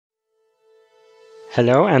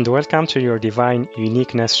Hello and welcome to your Divine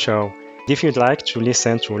Uniqueness show. If you'd like to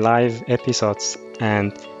listen to live episodes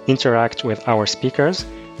and interact with our speakers,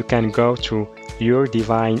 you can go to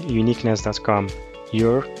yourdivineuniqueness.com.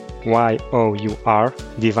 Your Y-O-U-R,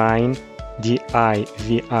 divine,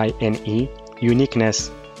 D-I-V-I-N-E,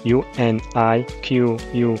 uniqueness,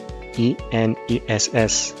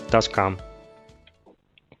 uniqueness.com.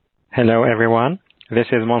 Hello everyone, this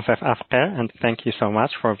is Monsef Afker and thank you so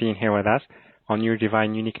much for being here with us on Your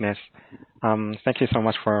Divine Uniqueness. Thank you so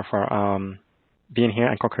much for being here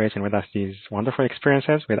and co-creating with us these wonderful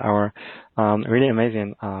experiences with our really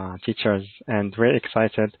amazing teachers, and very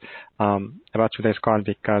excited about today's call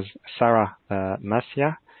because Sarah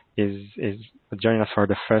Massiah is joining us for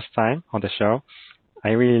the first time on the show.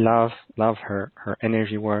 I really love her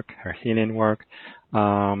energy work, her healing work.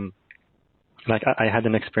 Like I had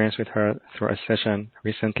an experience with her through a session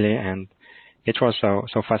recently, and it was so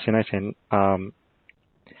fascinating.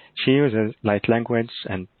 She uses light language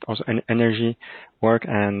and also energy work,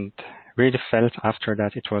 and really felt after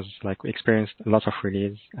that it was like we experienced a lot of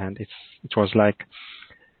release, and it was like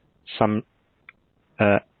some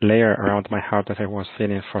layer around my heart that I was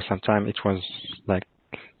feeling for some time. It was like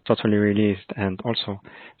totally released, and also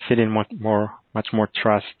feeling much more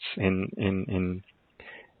trust in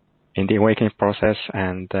the awakening process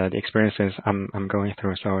and the experiences I'm going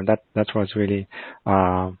through. So that was really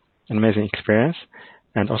an amazing experience,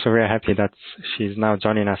 and also very happy that she's now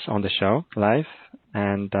joining us on the show live.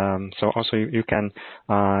 And so also you can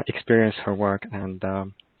experience her work. And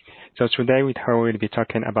so today with her we'll be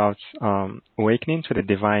talking about awakening to the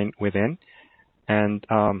divine within, and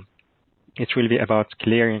it will be about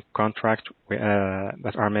clearing contracts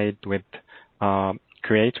that are made with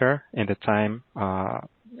Creator in the time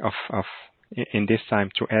in this time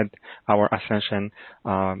to end our ascension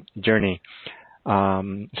journey.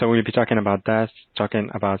 So we'll be talking about that, talking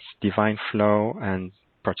about divine flow and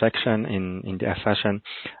protection in the ascension,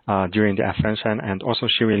 during the ascension, and also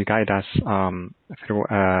she will guide us through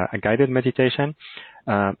a guided meditation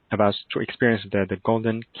about to experience the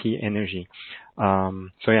golden key energy.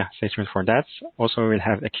 So yeah, stay tuned for that. Also, we'll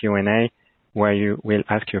have a Q&A where you will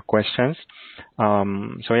ask your questions.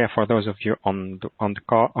 So yeah, for those of you on the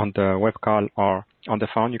web call or on the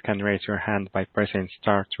phone, you can raise your hand by pressing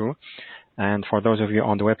 *2. And for those of you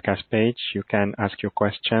on the webcast page, you can ask your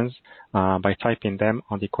questions by typing them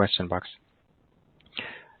on the question box.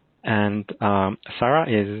 And Sarah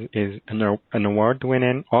is an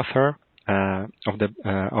award-winning author of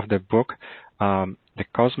the book The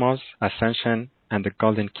Cosmos, Ascension, and the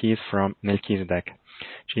Golden Keys from Melchizedek.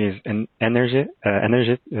 She is an energist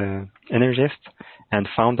and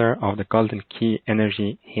founder of the Golden Key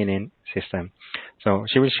Energy Healing System. So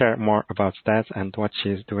she will share more about that and what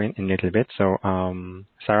she's doing in a little bit. So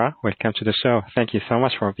Sarah, welcome to the show. Thank you so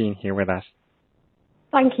much for being here with us.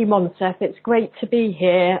 Thank you, Monsef. It's great to be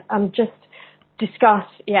here and just discuss,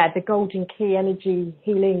 the Golden Key Energy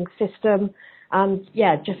Healing System, and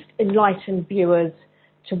just enlighten viewers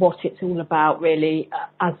to what it's all about, really,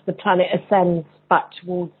 as the planet ascends back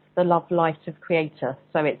towards the love light of Creator.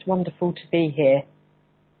 So it's wonderful to be here.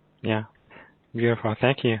 Yeah, beautiful.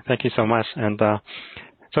 Thank you so much. And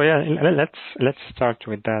so yeah, let's start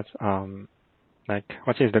with that. Like,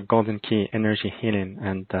 what is the Golden Key Energy Healing,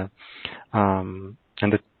 and the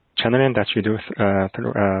channeling that you do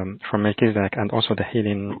through from Melchizedek, and also the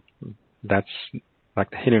healing that's like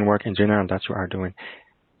the healing work in general that you are doing.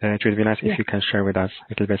 It would be nice if you can share with us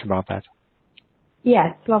a little bit about that.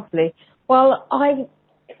 Yes, lovely. Well, I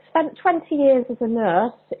spent 20 years as a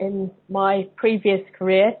nurse in my previous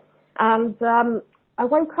career, and I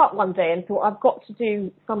woke up one day and thought I've got to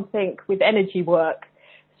do something with energy work.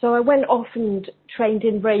 So I went off and trained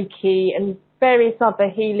in Reiki and various other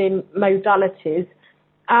healing modalities.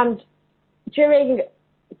 And during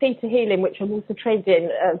theta healing, which I'm also trained in,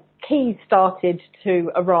 keys started to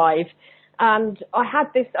arrive. And I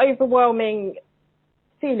had this overwhelming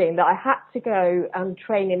feeling that I had to go and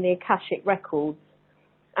train in the Akashic Records.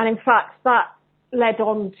 And in fact, that led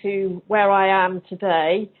on to where I am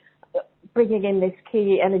today, bringing in this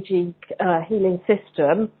key energy healing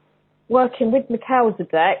system, working with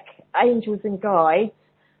Melchizedek, angels and guides,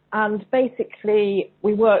 and basically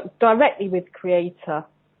we work directly with Creator.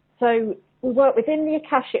 So we work within the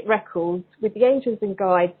Akashic Records with the angels and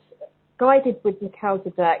guides, guided with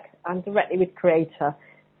Melchizedek and directly with Creator.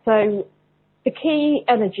 So the key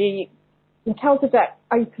energy, Melchizedek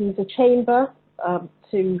opens a chamber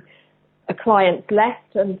to a client's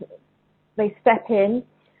left, and they step in,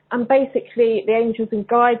 and basically the angels and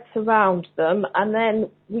guides surround them, and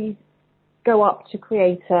then we go up to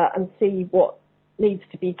Creator and see what needs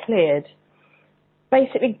to be cleared.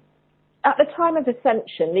 basically, at the time of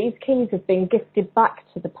Ascension, these keys have been gifted back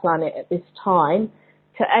to the planet at this time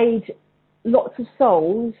to aid lots of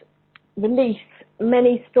souls release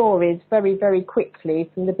many stories very, very quickly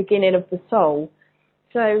from the beginning of the soul.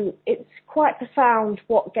 So it's quite profound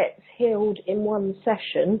what gets healed in one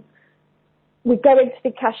session. We go into the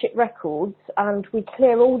Akashic records and we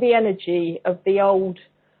clear all the energy of the old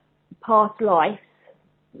past life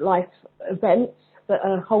events that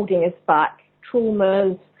are holding us back,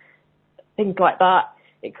 traumas, things like that.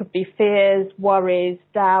 It could be fears, worries,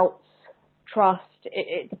 doubts, trust.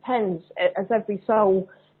 It depends, as every soul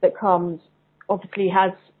that comes obviously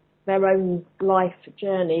has their own life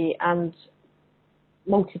journey and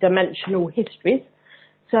multidimensional histories.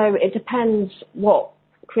 So it depends what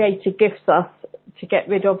Creator gifts us to get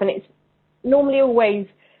rid of, and it's normally always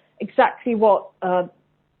exactly what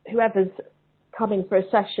whoever's coming for a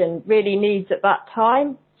session really needs at that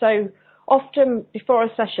time. So often before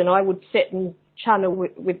a session I would sit and channel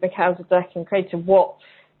with Melchizedek and Creator what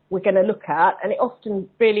we're going to look at, and it often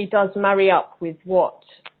really does marry up with what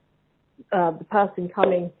the person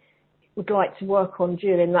coming would like to work on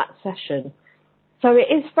during that session. So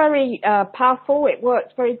it is very powerful, it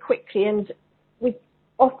works very quickly, and we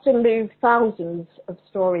often move thousands of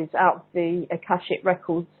stories out of the Akashic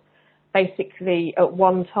records basically at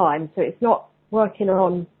one time. So it's not working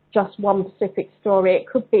on just one specific story. It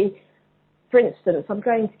could be, for instance, I'm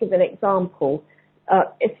going to give an example.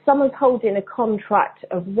 If someone's holding a contract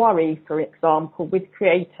of worry, for example, with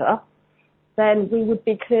Creator, then we would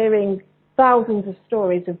be clearing thousands of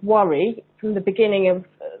stories of worry from the beginning of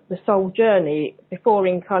the soul journey before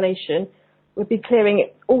incarnation. We'd be clearing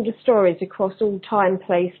all the stories across all time,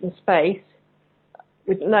 place and space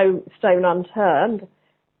with no stone unturned.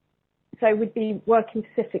 So we'd be working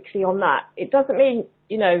specifically on that. It doesn't mean,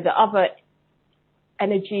 that other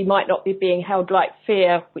energy might not be being held, like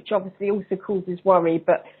fear, which obviously also causes worry,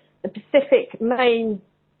 but the specific main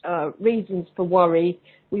reasons for worry,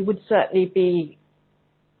 we would certainly be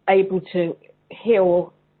able to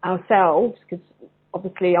heal ourselves, because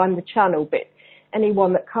obviously I'm the channel, but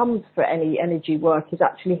anyone that comes for any energy work is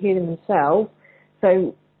actually healing themselves.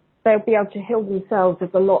 So they'll be able to heal themselves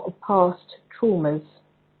of a lot of past traumas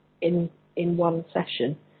in one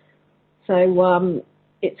session. So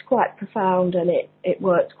it's quite profound, and it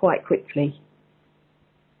works quite quickly.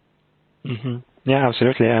 Mm-hmm. Yeah,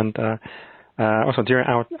 absolutely. And also during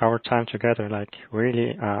our time together, like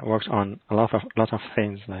really worked on a lot of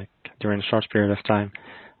things, like during a short period of time.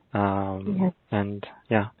 And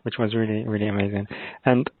yeah, which was really, really amazing.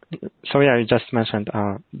 And so yeah, you just mentioned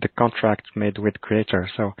the contract made with Creator.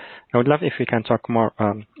 So I would love if you can talk more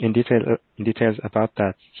in details about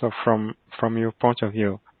that. So from your point of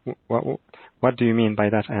view, what do you mean by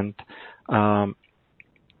that? And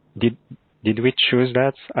did we choose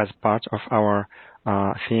that as part of our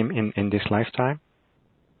theme in this lifetime?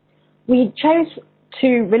 We chose to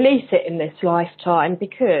release it in this lifetime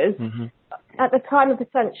because at the time of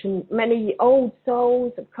Ascension, many old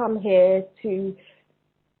souls have come here to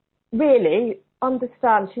really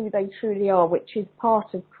understand who they truly are, which is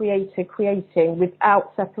part of Creator creating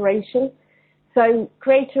without separation. So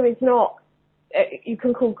Creator is not, you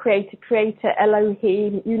can call Creator,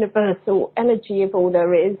 Elohim, universal energy of all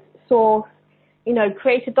there is, source.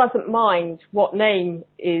 Creator doesn't mind what name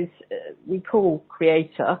is we call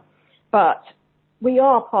Creator, but we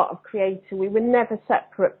are part of Creator. We were never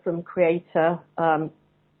separate from Creator.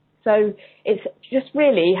 So it's just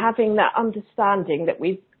really having that understanding that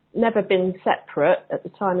we've never been separate at the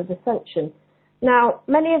time of Ascension. Now,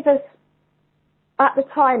 many of us, at the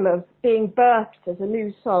time of being birthed as a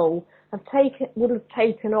new soul, would have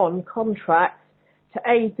taken on contracts to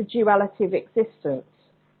aid the duality of existence.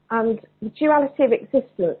 And the duality of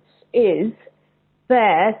existence is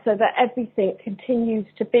there so that everything continues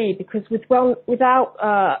to be, because without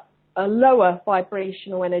a lower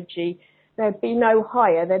vibrational energy, there'd be no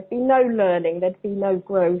higher, there'd be no learning, there'd be no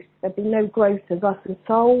growth, there'd be no growth as us as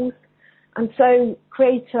souls. And so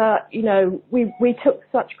Creator, we took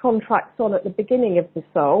such contracts on at the beginning of the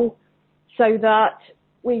soul so that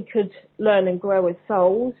we could learn and grow as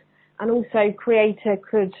souls, and also Creator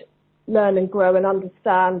could learn and grow and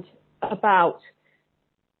understand about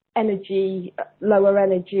energy, lower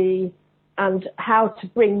energy, and how to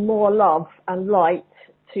bring more love and light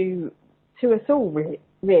to us all,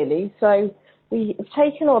 really. So we have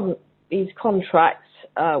taken on these contracts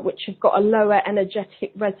which have got a lower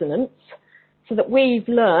energetic resonance, so that we've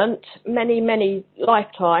learnt many, many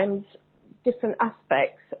lifetimes different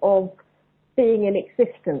aspects of being in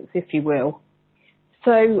existence, if you will.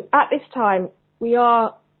 So at this time, we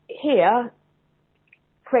are here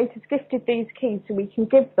Creator's gifted these keys so we can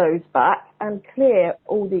give those back and clear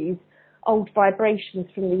all these old vibrations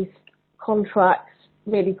from these contracts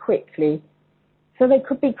really quickly. So they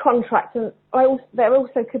could be contracts, and there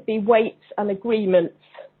also could be weights and agreements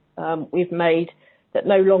we've made that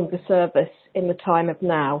no longer serve us in the time of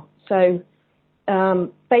now. So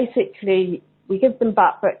basically, we give them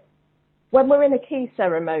back, but when we're in a key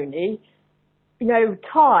ceremony, you know,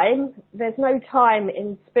 there's no time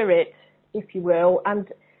in spirit, if you will, and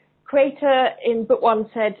Creator in Book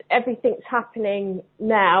 1 said everything's happening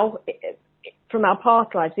now from our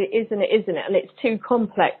past lives. It is and it isn't, and it's too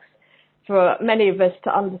complex for many of us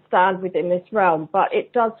to understand within this realm, but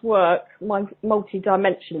it does work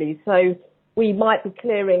multi-dimensionally. So we might be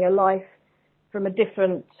clearing a life from a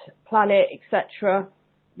different planet, etc.,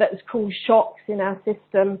 that's caused shocks in our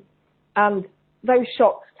system, and those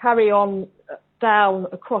shocks carry on down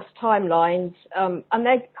across timelines, and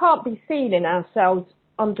they can't be seen in ourselves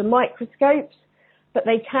under microscopes, but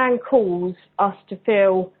they can cause us to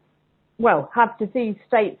feel, have disease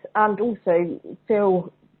states and also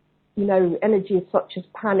feel, you know, energies such as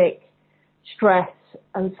panic, stress,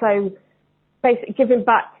 and so basically giving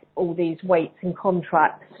back all these weights and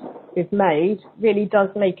contracts we've made really does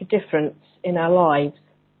make a difference in our lives.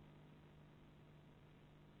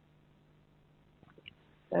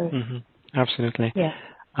 So, Absolutely. yeah.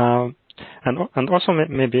 And also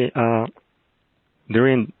maybe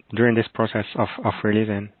during this process of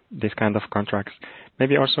releasing this kind of contracts,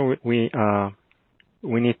 maybe also we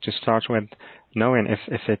need to start with knowing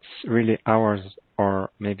if it's really ours, or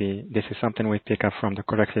maybe this is something we pick up from the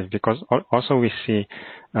collective, because also we see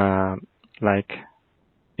like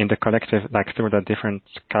in the collective, like through the different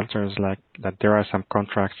cultures, like that there are some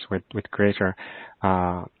contracts with Creator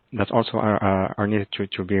that also are needed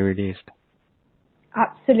to be released.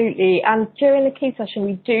 Absolutely. And during the key session,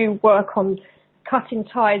 we do work on cutting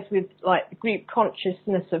ties with like the group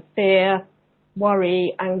consciousness of fear,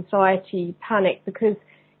 worry, anxiety, panic, because,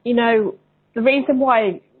 you know, the reason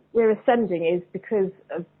why we're ascending is because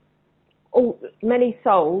of many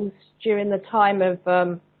souls during the time of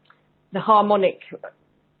the harmonic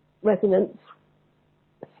resonance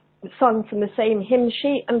sung from the same hymn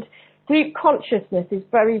sheet, and group consciousness is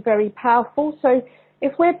very, very powerful. So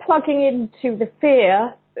if we're plugging into the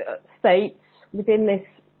fear states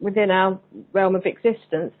within our realm of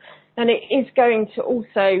existence, then it is going to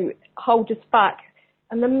also hold us back.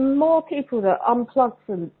 And the more people that unplug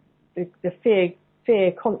from the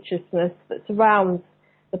fear consciousness that surrounds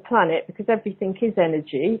the planet, because everything is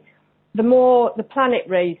energy, the more the planet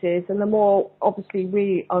raises, and the more obviously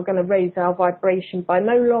we are going to raise our vibration by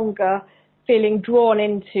no longer feeling drawn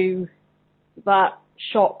into that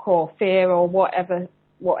shock or fear or whatever's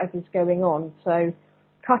going on. So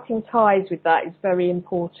cutting ties with that is very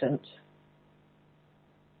important.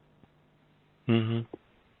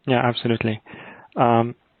 Yeah, absolutely.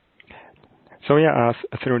 So yeah,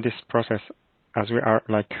 through this process, as we are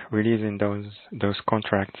like releasing those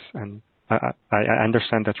contracts, and I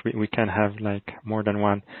understand that we can have like more than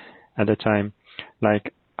one at a time.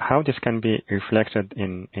 Like how this can be reflected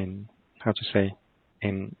in how to say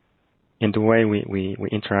in the way we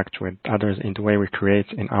interact with others, in the way we create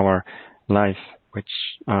in our life, which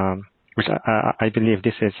I believe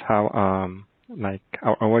this is how like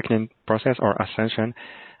our awakening process or ascension.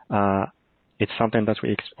 It's something that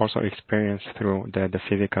we also experience through the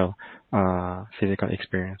physical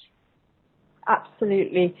experience.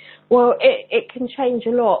 Absolutely. Well, it can change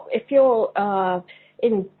a lot. If you're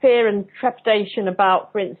in fear and trepidation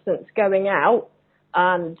about, for instance, going out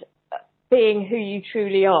and being who you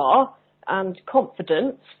truly are, and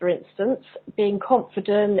confidence, for instance, being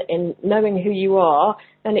confident in knowing who you are,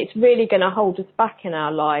 then it's really going to hold us back in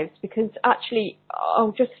our lives. Because actually,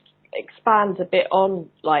 I'll just expand a bit on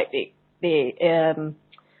like the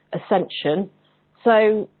ascension.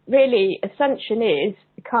 So really, ascension is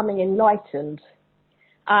becoming enlightened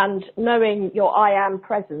and knowing your I am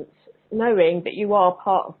presence, knowing that you are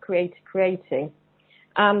part of creating.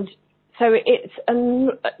 And so it's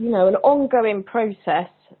an ongoing process.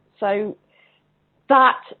 So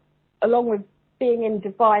that, along with being in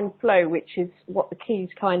divine flow, which is what the keys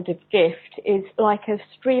kind of gift, is like a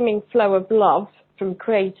streaming flow of love from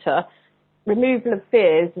Creator, removal of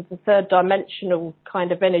fears of the third dimensional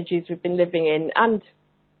kind of energies we've been living in and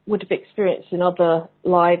would have experienced in other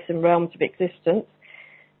lives and realms of existence,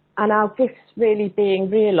 and our gifts really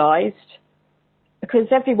being realised, because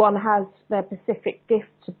everyone has their specific gift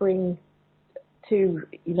to bring to,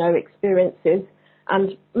 experiences.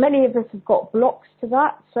 And many of us have got blocks to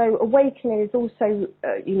that. So awakening is also,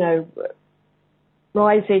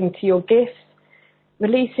 rising to your gifts,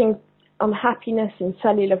 releasing unhappiness in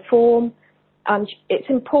cellular form. And it's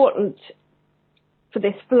important for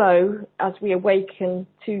this flow as we awaken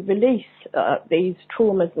to release these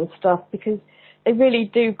traumas and stuff, because they really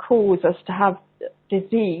do cause us to have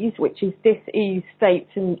disease, which is dis-ease states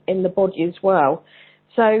in the body as well.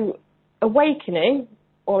 So awakening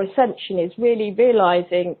or ascension is really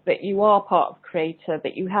realizing that you are part of Creator,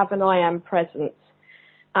 that you have an I am presence,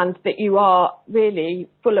 and that you are really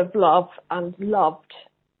full of love and loved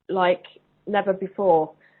like never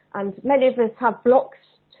before. And many of us have blocks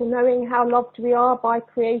to knowing how loved we are by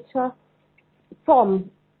Creator from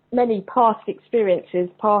many past experiences,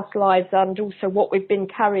 past lives, and also what we've been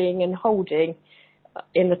carrying and holding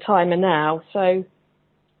in the time and now. So,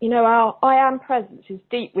 you know, our I am presence is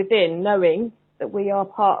deep within, knowing that we are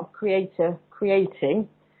part of Creator creating,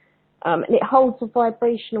 and it holds a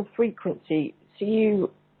vibrational frequency. So you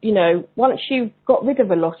know, once you've got rid of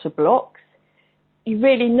a lot of blocks, you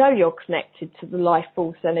really know you're connected to the life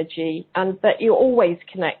force energy and that you're always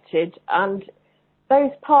connected, and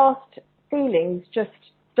those past feelings just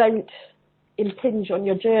don't impinge on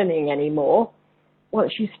your journeying anymore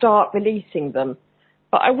once you start releasing them.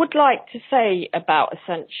 But I would like to say about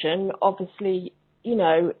Ascension, obviously, you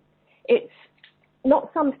know, it's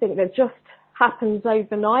not something that just happens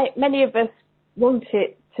overnight. Many of us want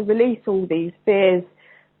it to release all these fears,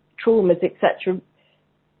 traumas, etc.,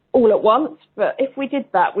 all at once. But if we did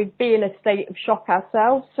that, we'd be in a state of shock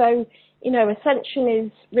ourselves. So, you know, Ascension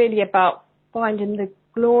is really about finding the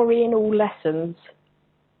glory in all lessons,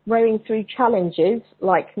 rowing through challenges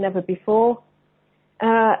like never before,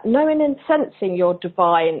 knowing and sensing your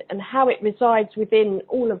divine and how it resides within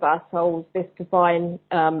all of our souls, this divine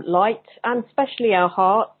light, and especially our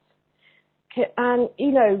hearts. And,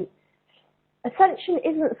 you know, Ascension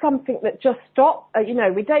isn't something that just stops. You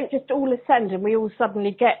know, we don't just all ascend and we all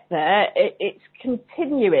suddenly get there. It's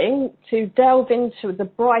continuing to delve into the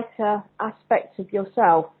brighter aspects of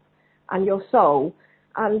yourself and your soul.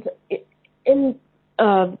 And in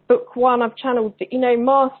book 1, I've channeled, you know,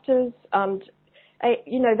 masters, and,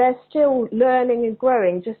 you know, they're still learning and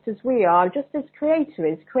growing just as we are, just as Creator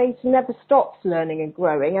is. Creator never stops learning and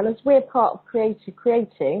growing. And as we're part of Creator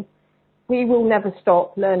creating, we will never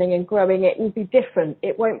stop learning and growing. It will be different.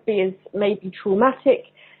 It won't be as maybe traumatic,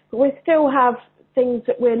 but we still have things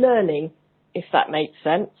that we're learning, if that makes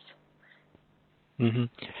sense. Mm-hmm.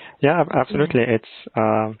 Yeah, absolutely.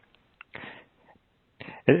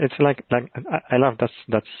 It's like I love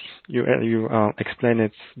that's you explain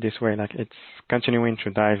it this way. Like it's continuing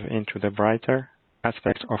to dive into the brighter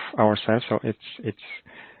aspects of ourselves. So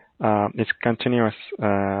it's continuous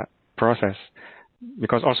process.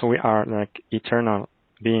 Because also we are like eternal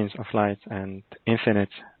beings of light and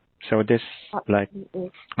infinite. So this like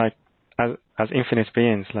as infinite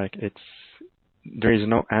beings, like there is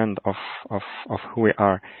no end of who we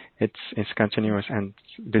are. It's continuous, and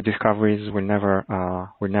the discoveries will never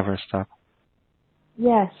stop.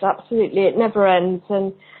 Yes, absolutely. It never ends.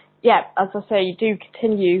 And yeah, as I say, you do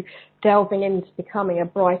continue delving into becoming a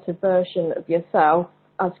brighter version of yourself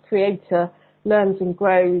as Creator learns and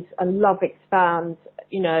grows and love expands,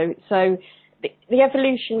 you know. So the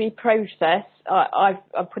evolutionary process,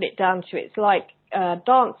 I've put it down to, it's like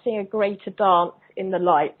dancing a greater dance in the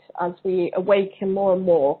light as we awaken more and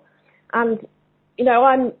more. And, you know,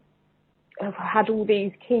 I've had all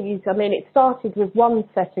these keys. I mean, it started with 1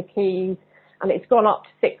 set of keys and it's gone up to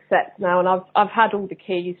 6 sets now, and I've had all the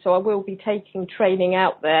keys, so I will be taking training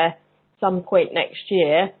out there some point next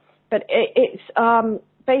year. But it's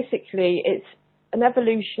basically, it's an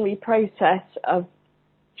evolutionary process of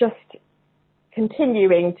just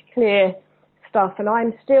continuing to clear stuff, and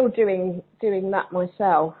I'm still doing that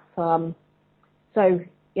myself. So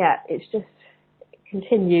yeah, it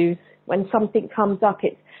continues. When something comes up,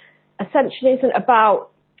 it's Ascension isn't about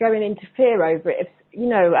going into fear over it. You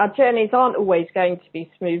know, our journeys aren't always going to be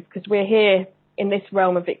smooth because we're here in this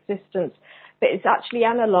realm of existence, but it's actually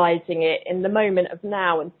analysing it in the moment of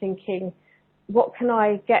now and thinking, what can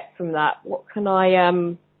I get from that? What can I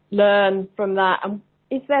learn from that? And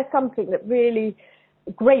is there something that really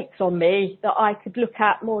grates on me that I could look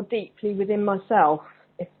at more deeply within myself,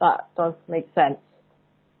 if that does make sense?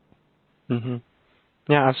 Mm-hmm.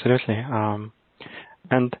 Yeah, absolutely.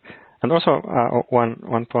 And also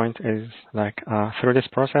one point is like through this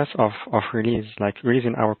process of release, like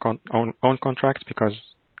releasing our own contracts, because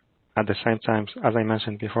at the same time, as I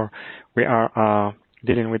mentioned before, we are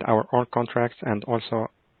dealing with our own contracts and also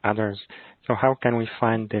others. So how can we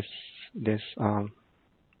find this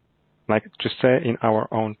like to stay in our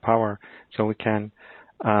own power, so we can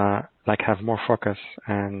like have more focus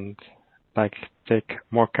and like take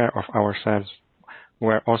more care of ourselves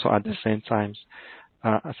we're also at the same time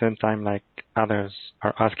like others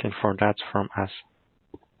are asking for that from us.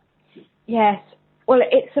 Yes. Well,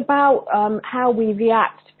 it's about how we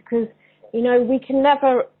react, because, you know, we can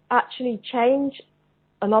never actually change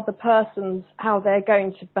another person's how they're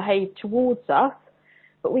going to behave towards us,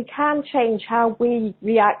 but we can change how we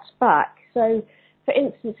react back. So, for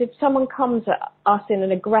instance, if someone comes at us in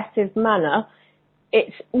an aggressive manner,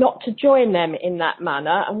 it's not to join them in that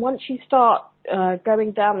manner. And once you start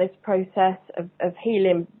going down this process of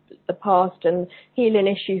healing the past and healing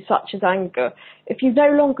issues such as anger, if you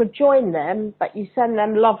no longer join them, but you send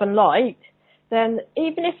them love and light, then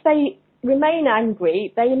even if they remain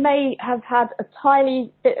angry, they may have had a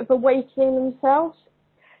tiny bit of awakening themselves.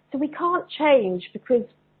 So we can't change, because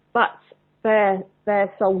that's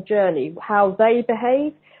their soul journey, how they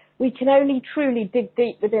behave. We can only truly dig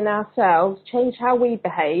deep within ourselves, change how we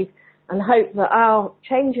behave, and hope that our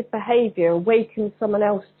change of behaviour awakens someone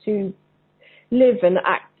else to live and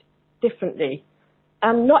act differently.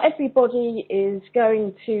 And not everybody is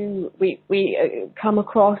going to, we come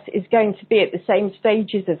across, is going to be at the same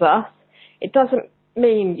stages as us. It doesn't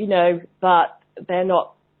mean, you know, that they're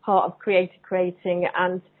not part of creating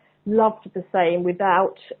and loved the same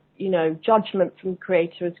without, you know, judgment from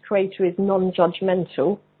Creator, as Creator is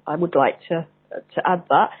non-judgmental. I would like to add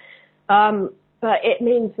that. But it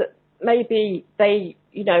means that maybe they,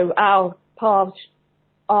 you know, our paths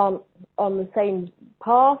aren't on the same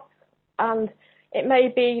path, and it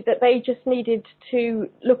may be that they just needed to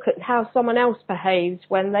look at how someone else behaves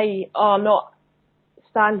when they are not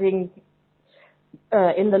standing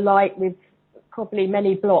in the light with probably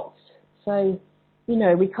many blocks. So, you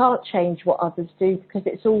know, we can't change what others do, because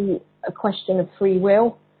it's all a question of free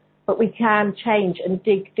will. But we can change and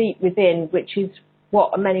dig deep within, which is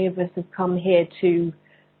what many of us have come here to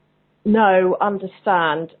know,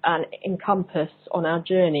 understand, and encompass on our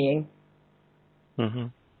journeying. Mm-hmm.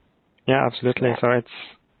 Yeah, absolutely. Yeah. So it's,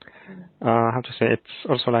 how to say, it's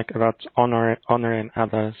also like about honoring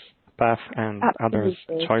others' path and others'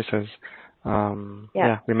 choices.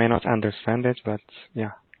 Yeah, we may not understand it, but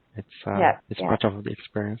it's part of the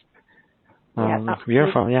experience.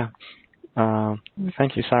 Beautiful, yeah.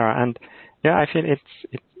 Thank you, Sarah. And yeah, I feel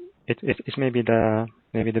it's maybe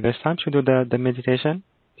the best time to do the meditation.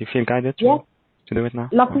 Do you feel guided to do it now?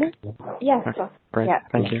 Lovely. Okay. Yes. Okay. Great.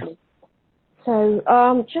 Thank you. So,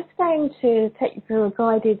 just going to take you through a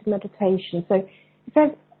guided meditation. So,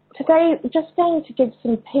 today, just going to give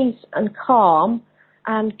some peace and calm,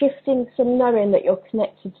 and gifting some knowing that you're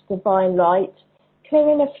connected to divine light,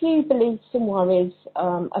 clearing a few beliefs and worries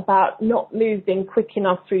about not moving quick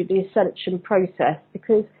enough through the ascension process,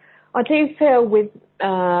 because I do feel with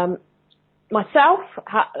myself,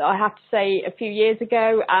 I have to say a few years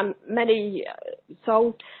ago, many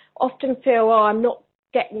souls often feel, oh, I'm not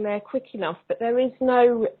getting there quick enough, but there is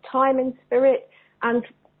no time in spirit, and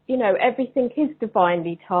you know, everything is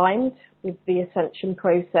divinely timed with the ascension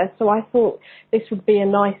process. So I thought this would be a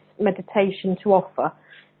nice meditation to offer.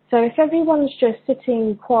 So if everyone's just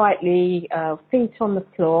sitting quietly, feet on the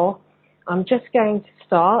floor, I'm just going to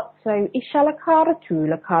start. So Ishalakara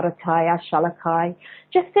Tulakarataya Shalakai.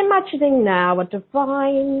 Just imagining now a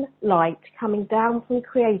divine light coming down from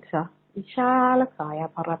Creator. Ishalakaya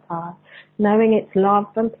Parata. Knowing it's love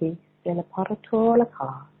and peace.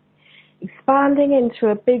 Ilaparatolaka. Expanding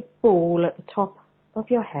into a big ball at the top of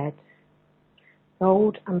your head.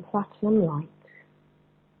 Gold and platinum light.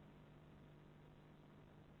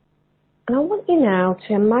 And I want you now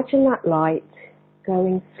to imagine that light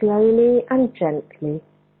going slowly and gently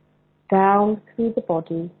down through the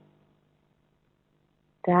body,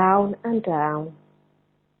 down and down,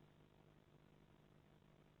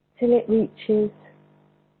 till it reaches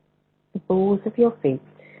the balls of your feet.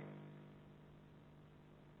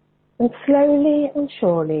 And slowly and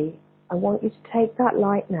surely, I want you to take that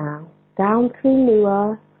light now down through new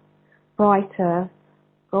earth, bright earth,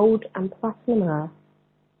 gold and platinum earth.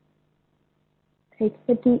 Take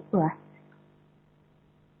a deep breath.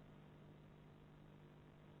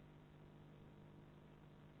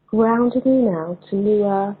 Grounding you now to new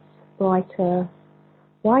earth, bright earth,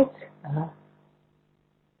 white earth.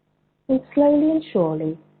 And slowly and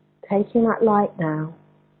surely, taking that light now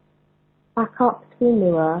back up through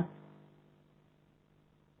new earth,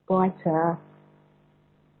 bright earth,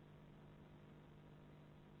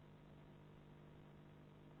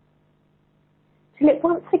 till it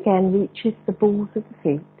once again reaches the balls of the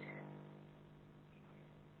feet.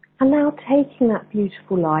 And now taking that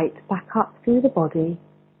beautiful light back up through the body,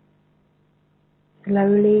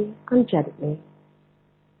 slowly and gently,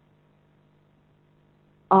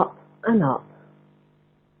 up and up,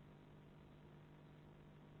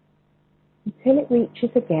 till it reaches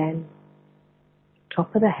again,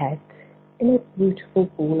 top of the head, in a beautiful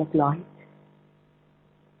ball of light.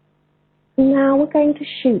 And now we're going to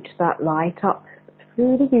shoot that light up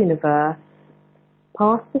through the universe,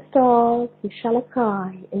 past the stars,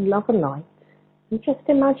 Ishalakai, in love and light. And just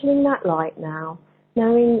imagining that light now,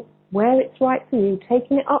 knowing where it's right for you,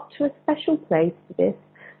 taking it up to a special place for this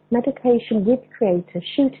meditation with Creator,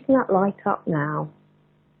 shooting that light up now.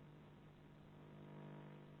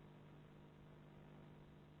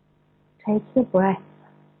 Taking a breath.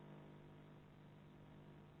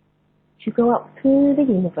 As you go up through the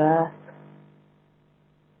universe,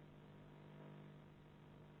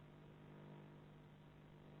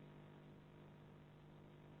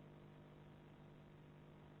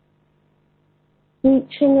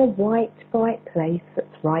 reaching a white, bright place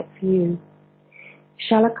that's right for you.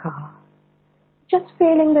 Shalaka. Just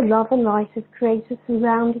feeling the love and light of Creator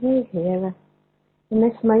surrounding you here in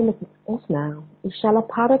this moment of now.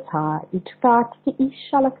 Ishalaparata, Itukati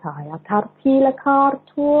Ishalakai, Atarpila Kar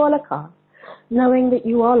Tuolaka, knowing that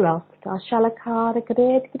you are loved. Ashalakar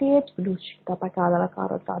Great Blushita Bakala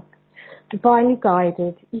Karatat. Divinely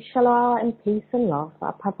guided, Ishala in peace and love.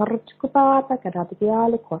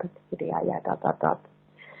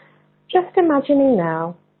 Just imagining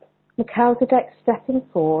now Melchizedek stepping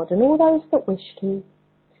forward and all those that wish to.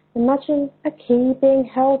 Imagine a key being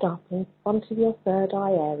held up in front of your third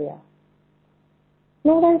eye area.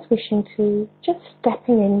 And all those wishing to, just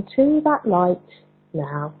stepping into that light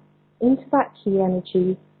now, into that key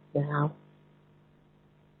energy now.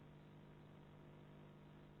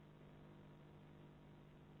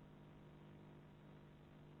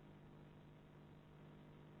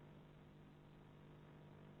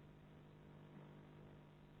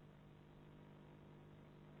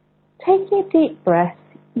 Taking a deep breath,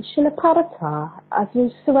 Ishalaparata, as you're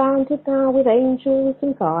surrounded now with angels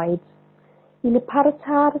and guides.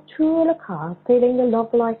 Ilaparata Tulaka, feeling the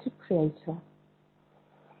love light of Creator.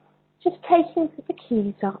 Just taking the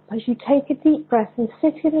keys up as you take a deep breath and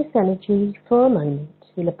sit in this energy for a moment.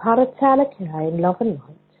 Ilaparata in love and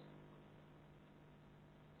light.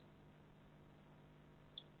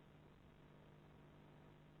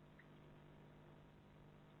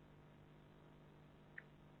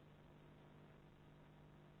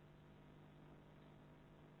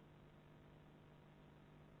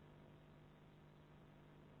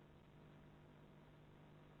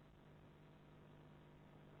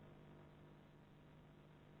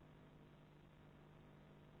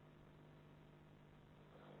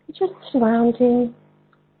 Just surrounding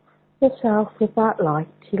yourself with that light.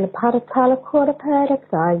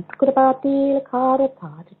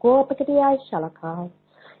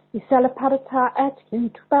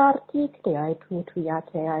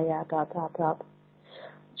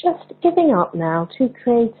 Just giving up now to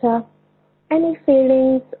Creator any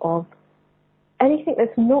feelings of anything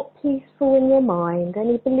that's not peaceful in your mind,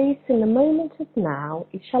 any beliefs in the moment of now,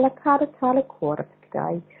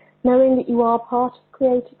 knowing that you are part of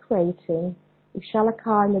Creator creating,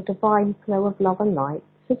 Ishalaka in the divine flow of love and light.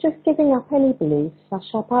 So just giving up any beliefs,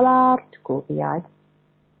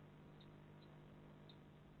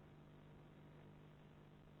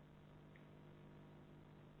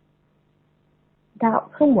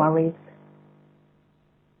 doubts and worries.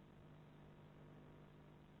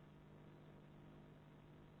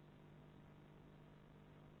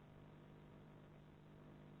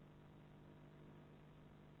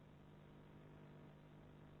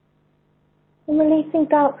 And releasing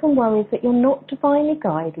doubts and worries that you're not divinely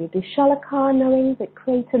guided. Ishalaka, knowing that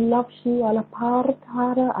Creator loves you as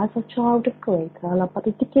a child of Creator.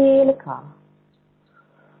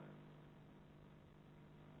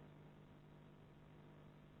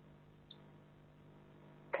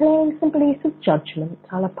 Claims and beliefs of judgment.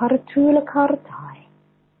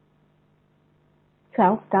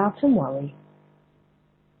 Self-doubt and worry.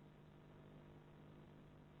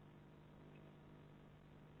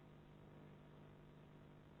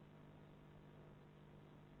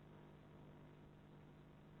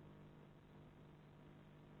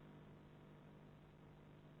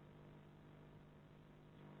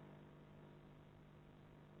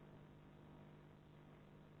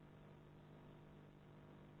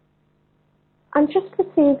 I'm just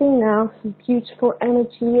receiving now some beautiful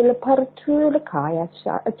energy. And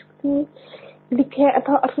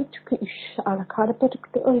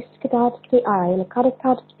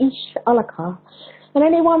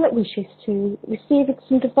anyone that wishes to receive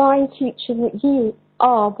some divine teaching that you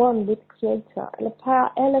are one with Creator.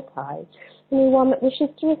 Anyone that wishes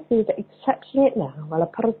to receive it, accepting it now.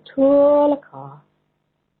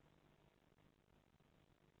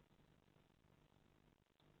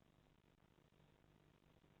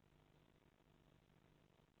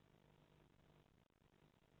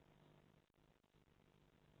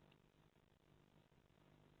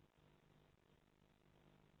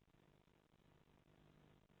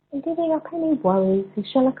 and giving up any worries,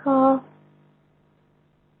 Ishalaka.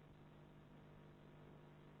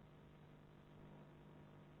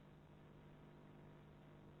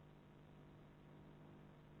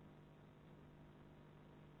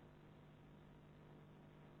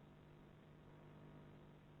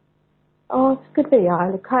 Oh,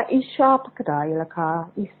 skadaya, laka isha pakadaya, laka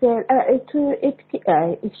isel itu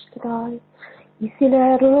iskadai.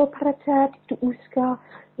 Isila ro paratat to uska,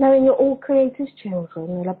 knowing you're all creators'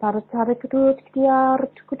 children. La paratara kudut kdiar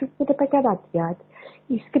to kudu pakadatiat.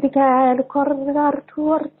 Iskadika the corridor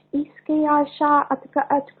toward iskaya sha atka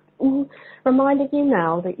at reminding you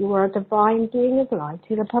now that you are a divine being of light.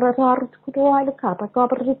 La paratar to kudu la kapa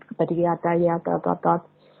kabarit kapadiata yata.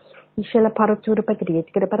 Ishala paratura pagrit,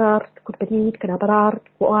 karabarar, kurparit, karabarar,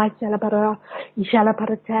 kuaisala bara, Ishala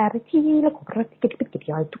paratariki, la kupratik,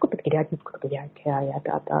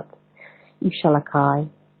 Ishala kai.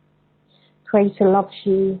 Creator loves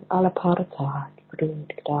you, ala parata,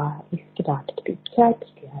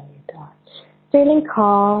 feeling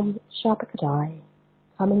calm, sharpakadai,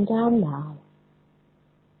 coming down now.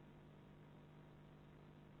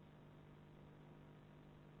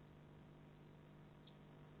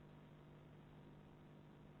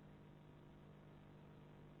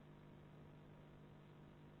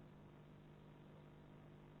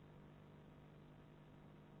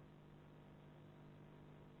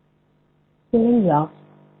 Feeling love.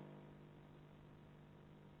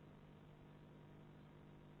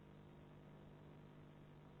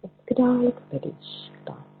 Kadai British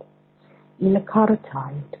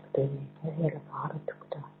Ilakaratai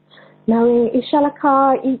knowing Ishalaka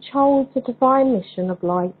each holds a divine mission of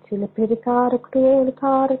light to Lapidikara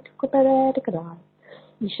Kulikara Tukadai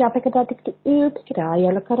Ishapakadak to Upikadai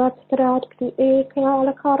Alakaratikaratik to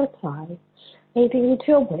Ekalakaratai leading you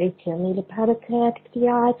to awaken Ilapadatak the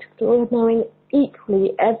eye to knowing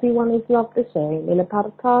equally everyone is loved the same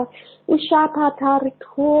Ilapadaka Ushapatarik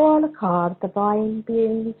Kolakar divine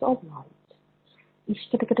beings of light.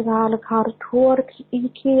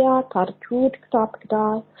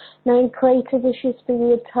 Knowing creator wishes for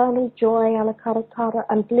you eternal joy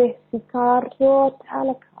and bliss.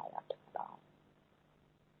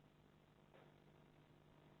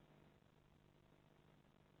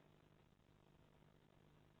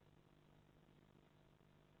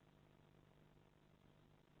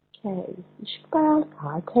 Okay,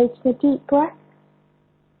 taking a deep breath.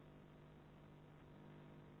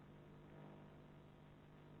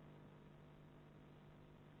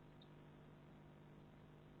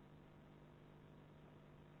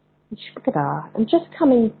 I'm just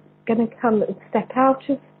going to come and step out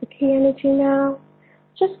of the key energy now.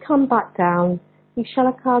 Just come back down.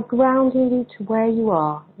 Ishalaka grounding you to where you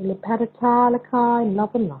are. In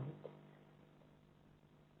love and light.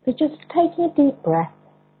 So just taking a deep breath.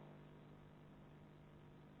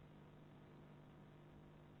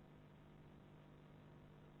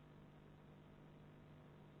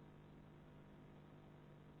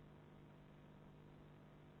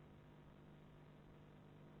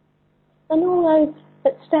 And all those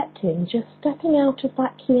that stepped in, just stepping out of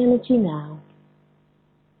that key energy now.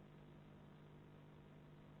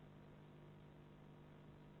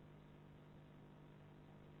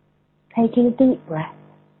 Taking a deep breath.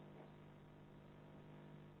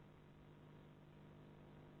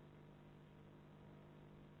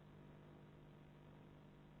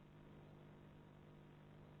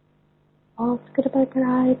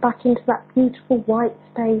 Back into that beautiful white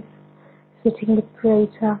space, sitting with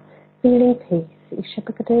Creator, feeling peace. As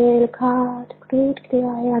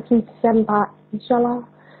we descend back, inshallah,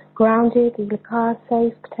 grounded,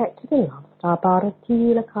 safe, protected and loved.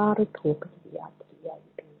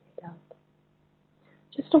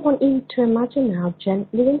 Just I want you to imagine now,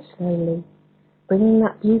 gently and slowly, bringing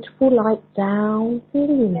that beautiful light down through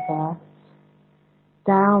the universe,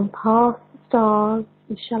 down past the stars,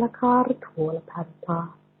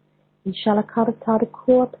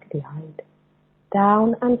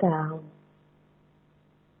 down and down,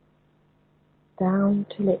 down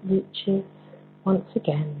till it reaches once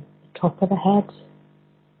again the top of the head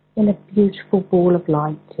in a beautiful ball of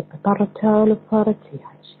light.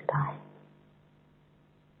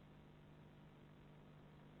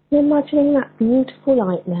 You're imagining that beautiful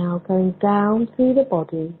light now going down through the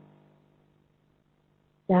body,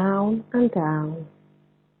 down and down,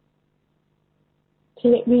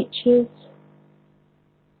 till it reaches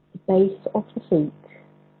the base of the feet.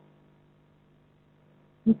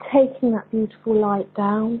 And taking that beautiful light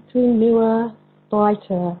down through new earth, bright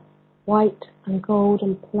earth, white and gold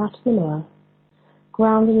and platinum earth,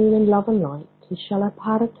 grounding you in love and light.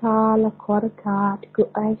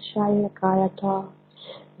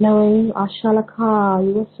 knowing Ashalaka,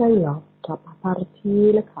 you are so loved,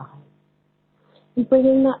 Tapaparati Lakai. And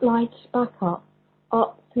bringing that light back up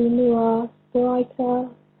through the earth, brighter,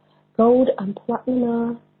 gold and platinum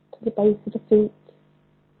earth to the base of the feet,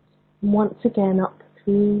 and once again up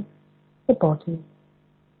through the body,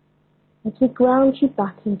 as we ground you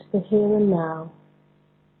back into the here and now,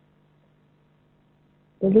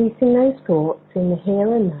 releasing those thoughts in the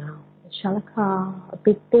here and now. Shalaka, a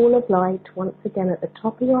big ball of light once again at the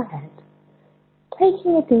top of your head,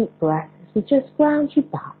 taking a deep breath as we just ground you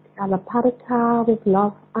back, Alaparata with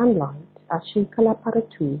love and light, Ashikala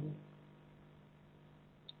Paratu.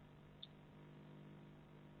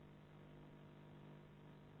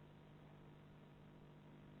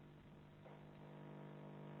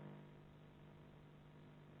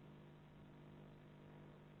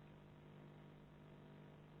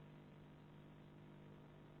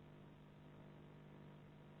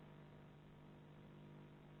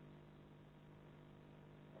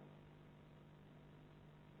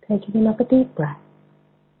 Taking another deep breath.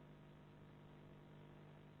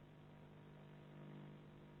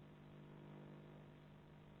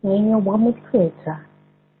 Knowing you're one with Creator.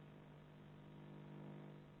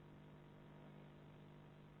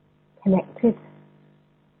 Connected,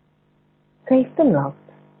 safe and loved,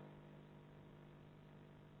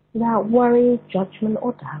 without worry, judgment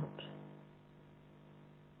or doubt.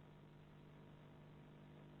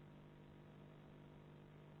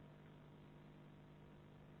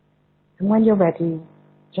 And when you're ready,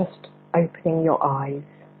 just opening your eyes.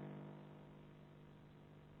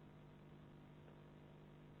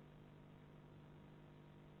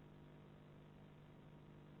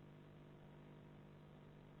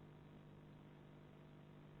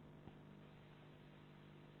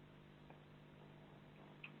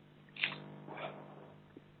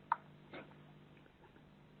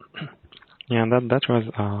 Yeah,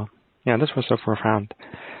 that was so profound.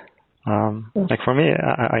 Like for me,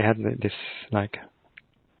 I had this like,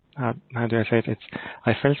 how do I say it?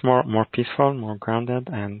 I felt more peaceful, more grounded,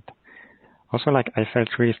 and also like I felt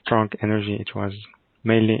really strong energy. It was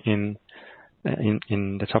mainly in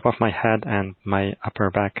the top of my head and my upper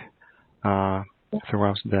back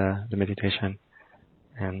throughout the meditation.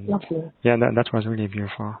 And lovely. Yeah, that was really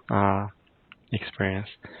beautiful experience.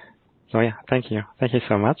 So yeah, thank you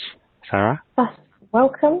so much, Sarah.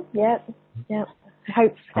 Welcome. Yeah. I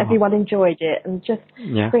hope everyone enjoyed it, and just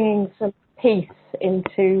bringing some peace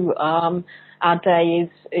into our day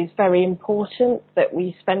is very important. That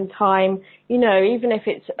we spend time, even if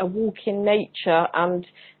it's a walk in nature, and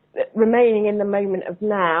remaining in the moment of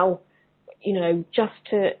now, just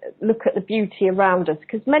to look at the beauty around us,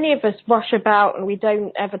 because many of us rush about and we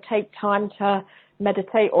don't ever take time to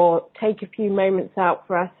meditate or take a few moments out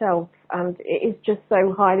for ourselves. And it is just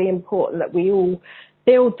so highly important that we all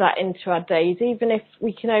build that into our days, even if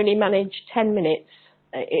we can only manage 10 minutes.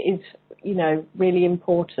 It is, really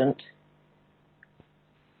important.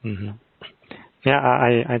 Mm-hmm. Yeah,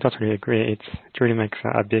 I totally agree. It really makes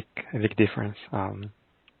a big difference.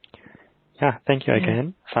 Yeah, thank you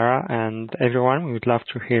again, Sarah, and everyone. We would love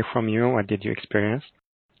to hear from you. What did you experience?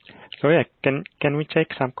 So yeah, can we take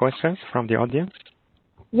some questions from the audience?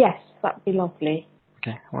 Yes, that'd be lovely.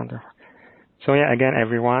 Okay, wonderful. So yeah, again,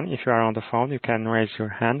 everyone, if you are on the phone, you can raise your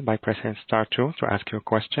hand by pressing *2 to ask your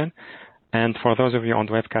question. And for those of you on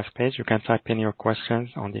the webcast page, you can type in your questions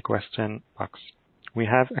on the question box. We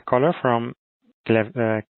have a caller from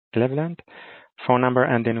Cleveland, phone number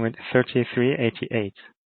ending with 3388.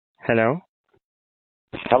 Hello.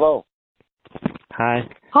 Hello. Hi.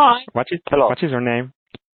 Hi. Hello. What is your name?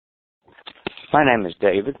 My name is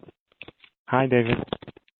David. Hi, David.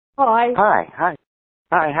 Hi. Hi.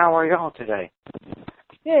 How are y'all today?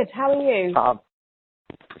 Good. How are you?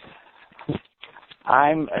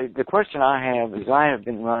 The question I have is I have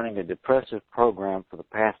been running a depressive program for the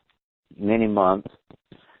past many months,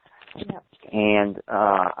 and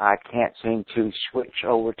I can't seem to switch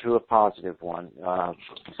over to a positive one.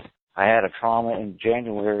 I had a trauma in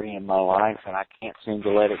January in my life, and I can't seem to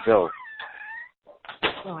let it go.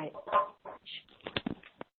 Right.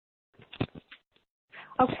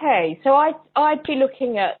 Okay, so I'd be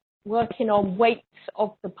looking at working on weights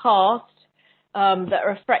of the past that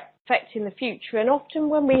are affecting the future. And often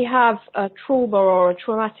when we have a trauma or a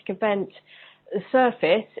traumatic event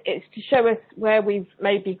surface, it's to show us where we've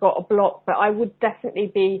maybe got a block. But I would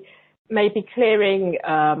definitely be maybe clearing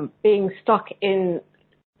being stuck in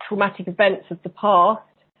traumatic events of the past,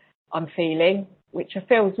 I'm feeling, which I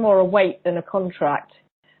feel is more a weight than a contract.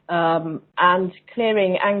 And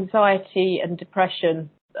clearing anxiety and depression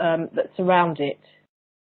that's around it.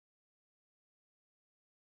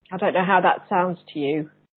 I don't know how that sounds to you.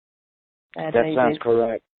 That David. sounds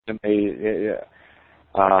correct to me.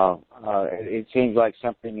 It seems like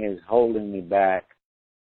something is holding me back.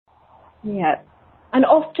 Yeah. And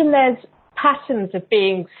often there's patterns of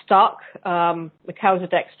being stuck.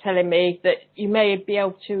 Melchizedek's telling me that you may be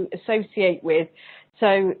able to associate with.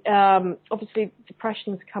 So obviously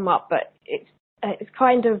depression's come up, but it's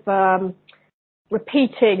kind of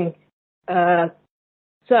repeating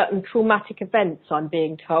certain traumatic events, I'm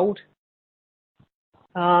being told,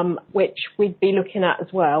 which we'd be looking at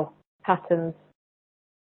as well, patterns.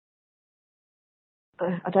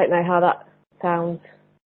 I don't know how that sounds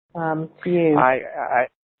to you. I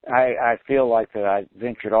feel like that I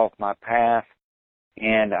ventured off my path,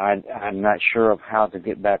 and I'm not sure of how to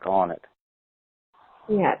get back on it.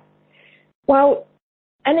 Yeah. Well,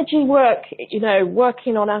 energy work,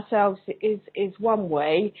 working on ourselves is one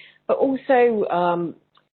way, but also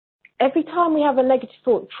every time we have a negative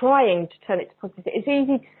thought, trying to turn it to positive. It's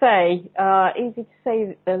easy to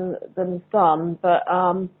say than done, but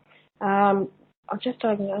I'm just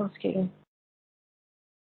asking.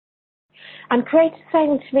 And Creator's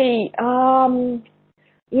saying to me,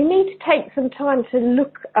 you need to take some time to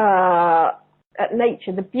look at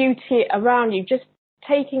nature, the beauty around you, just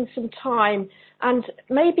taking some time and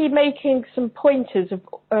maybe making some pointers of,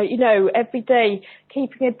 every day,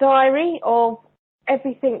 keeping a diary of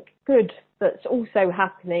everything good that's also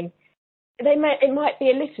happening. It might be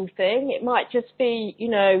a little thing. It might just be,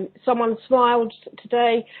 someone smiled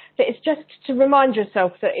today. But it's just to remind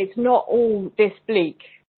yourself that it's not all this bleak.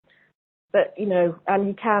 But, and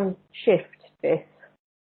you can shift this.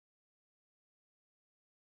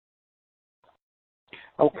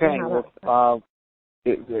 Okay. Well,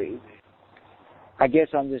 I guess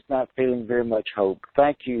I'm just not feeling very much hope.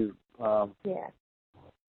 Thank you. Yeah.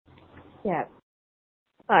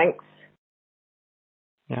 Thanks.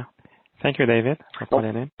 Yeah. Thank you, David, for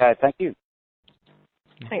calling in. Thank you.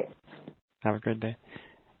 Thanks. Have a good day.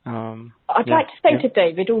 I'd like to say to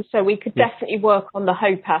David also, we could definitely work on the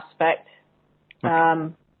hope aspect,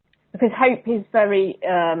 because hope is very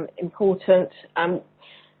important.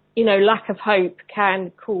 Lack of hope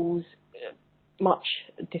can cause much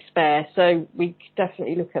despair. So we could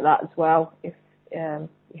definitely look at that as well if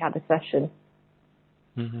we had a session.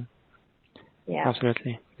 Mm-hmm. Yeah.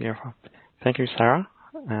 Absolutely. Beautiful. Thank you, Sarah.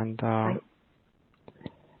 And a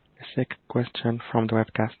second question from the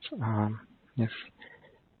webcast. Yes.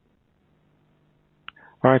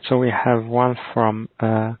 All right. So we have one from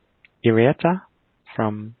Irieta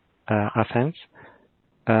from Athens.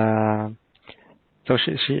 So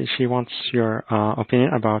she wants your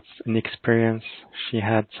opinion about an experience she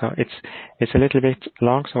had. So it's a little bit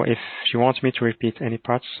long. So if she wants me to repeat any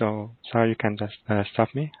parts, so Sarah, you can just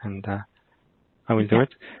stop me, and I will do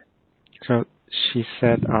it. So she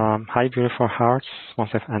said, "Hi, beautiful hearts,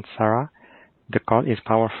 Monsef and Sarah. The call is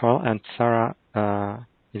powerful, and Sarah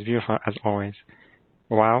is beautiful as always.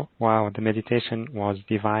 Wow, the meditation was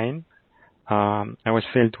divine. I was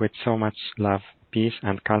filled with so much love, peace,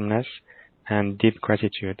 and calmness, and deep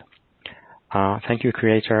gratitude. Thank you,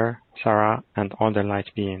 Creator, Sarah, and all the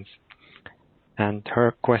light beings." And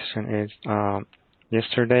her question is,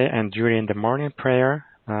 yesterday and during the morning prayer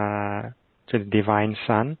to the Divine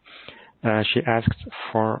Son, I asked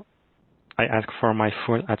for my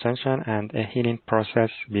full attention, and a healing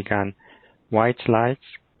process began. White lights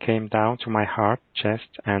came down to my heart,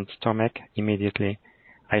 chest, and stomach immediately.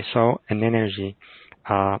 I saw an energy,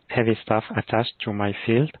 heavy stuff attached to my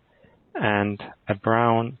field, and a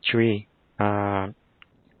brown tree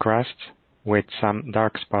crushed with some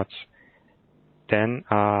dark spots. Then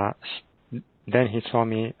he saw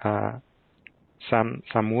me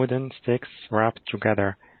some wooden sticks wrapped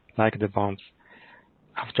together like the bombs.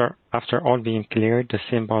 After all being cleared, the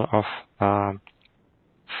symbol of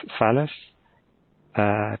phallus,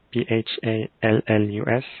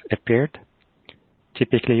 Phallus, appeared,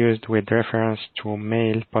 typically used with reference to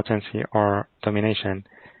male potency or domination.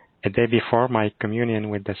 A day before my communion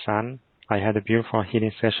with the Sun, I had a beautiful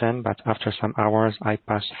healing session, but after some hours I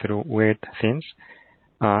passed through weird things.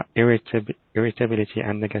 Irritability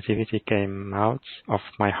and negativity came out of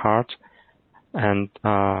my heart, and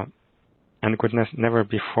goodness, never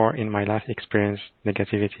before in my life experienced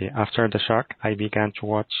negativity. After the shock, I began to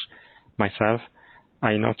watch myself.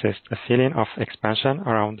 I noticed a feeling of expansion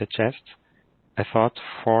around the chest. A thought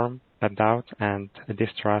formed, a doubt, and a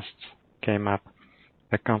distrust came up.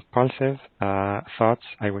 A compulsive thoughts,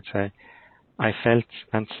 I would say. I felt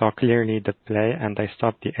and saw clearly the play, and I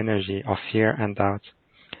stopped the energy of fear and doubt.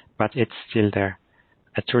 But it's still there.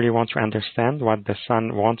 I truly want to understand what the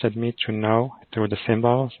Sun wanted me to know through the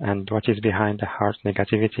symbols and what is behind the heart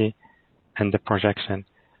negativity and the projection.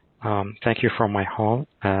 Thank you from my whole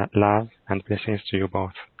love and blessings to you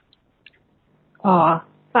both.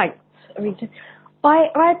 Thanks, Rita.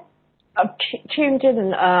 I've tuned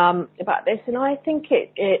in about this, and I think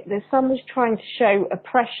the sun was trying to show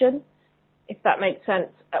oppression, if that makes sense,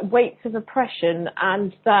 weights of oppression,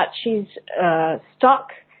 and that she's stuck.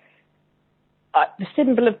 The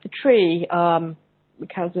symbol of the tree,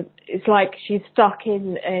 because it's like she's stuck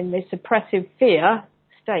in this oppressive fear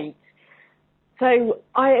state. So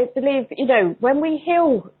I believe, when we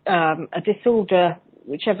heal a disorder,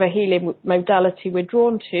 whichever healing modality we're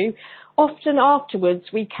drawn to, often afterwards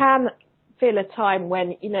we can feel a time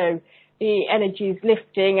when, the energy is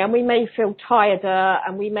lifting, and we may feel tireder,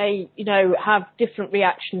 and we may, have different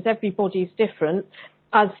reactions. Everybody's different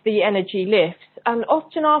as the energy lifts. And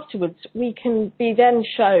often afterwards we can be then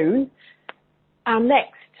shown our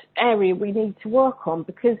next area we need to work on,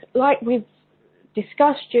 because like we've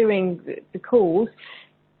discussed during the calls,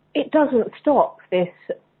 it doesn't stop this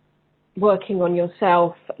working on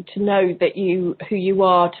yourself to know that who you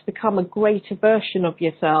are, to become a greater version of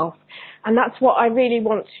yourself. And that's what I really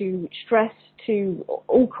want to stress to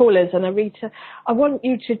all callers. And Arita, I want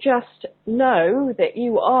you to just know that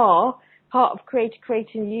you are part of Creator.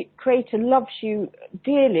 Creator loves you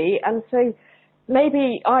dearly. And so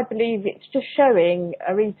maybe I believe it's just showing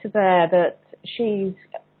Arita there that she's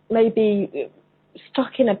maybe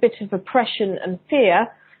stuck in a bit of oppression and fear,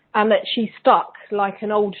 and that she's stuck like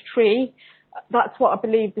an old tree. That's what I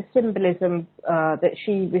believe the symbolism that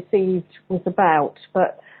she received was about.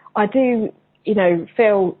 But I do,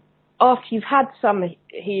 feel after you've had some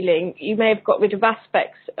healing, you may have got rid of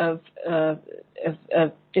aspects of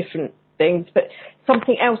different things, but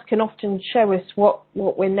something else can often show us what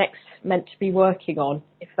we're next meant to be working on,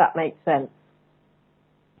 if that makes sense.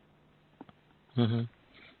 Mm-hmm.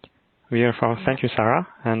 Beautiful. Thank you, Sarah.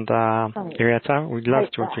 And Irieta, we'd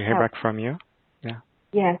love to hear back from you. Yeah.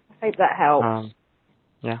 Yeah, I hope that helps.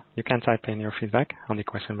 Yeah, you can type in your feedback on the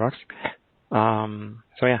question box.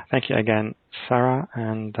 So yeah, thank you again, Sarah.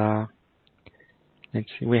 And let's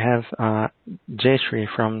see, we have Jayshree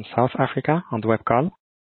from South Africa on the web call.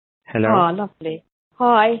 Hello. Oh, lovely.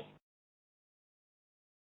 Hi.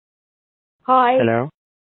 Hi. Hello.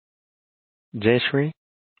 Jayshree.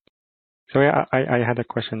 So yeah, I had a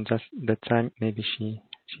question just that time. Maybe she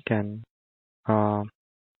can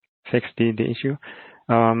fix the issue.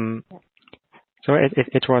 So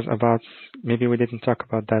it was about, maybe we didn't talk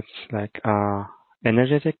about that, like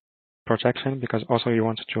energetic protection, because also you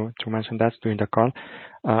wanted to mention that during the call.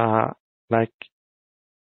 Like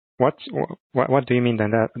what do you mean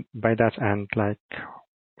by that, and like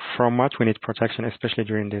from what we need protection, especially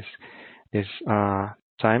during this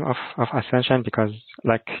time of ascension, because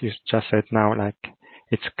like you just said now, like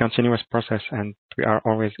it's a continuous process, and we are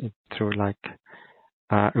always through like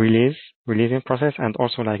releasing process, and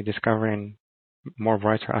also like discovering more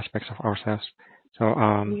brighter aspects of ourselves. So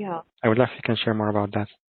I would love if you can share more about that.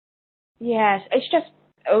 Yes, it's just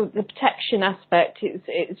the protection aspect.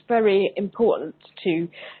 It's very important to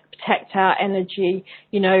protect our energy,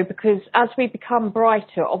 because as we become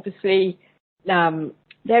brighter, obviously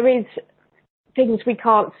there is things we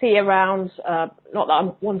can't see around. Not that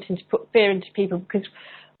I'm wanting to put fear into people, because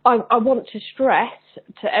I want to stress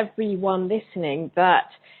to everyone listening that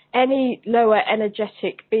any lower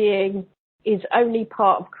energetic being is only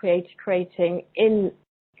part of creating, in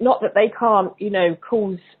not that they can't,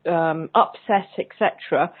 cause upset,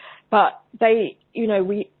 etc. But they,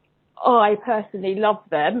 I personally love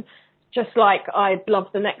them, just like I'd love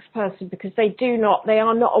the next person, because they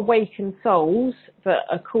are not awakened souls that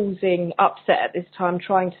are causing upset at this time,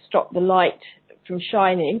 trying to stop the light from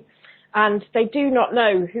shining. And they do not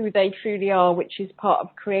know who they truly are, which is part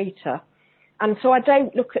of Creator. And so I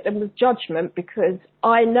don't look at them with judgment, because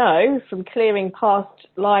I know from clearing past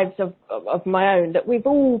lives of my own that we've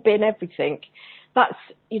all been everything. That's,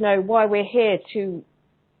 why we're here, to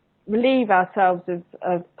relieve ourselves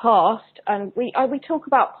of past. And we talk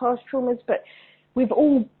about past traumas, but we've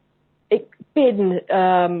all been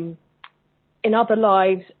in other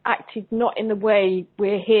lives, acted not in the way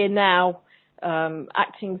we're here now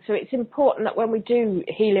acting. So it's important that when we do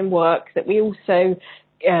healing work, that we also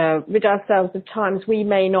rid ourselves of times we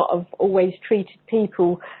may not have always treated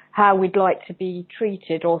people how we'd like to be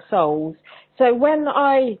treated, or souls. So when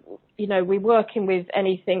we're working with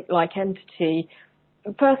anything like entity,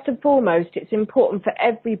 first and foremost, it's important for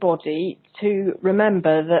everybody to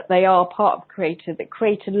remember that they are part of Creator, that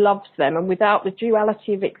Creator loves them, and without the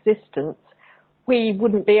duality of existence, we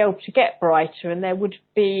wouldn't be able to get brighter, and there would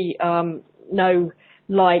be no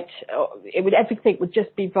light. Everything would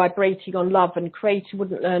just be vibrating on love, and Creator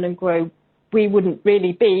wouldn't learn and grow we wouldn't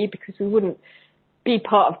really be, because we wouldn't be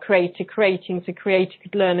part of Creator creating so Creator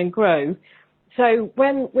could learn and grow. So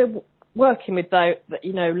when we're working with those,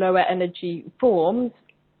 lower energy forms,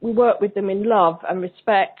 we work with them in love and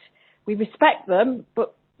respect. We respect them,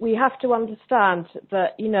 but we have to understand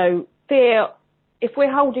that, fear, if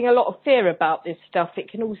we're holding a lot of fear about this stuff, it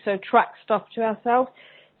can also attract stuff to ourselves.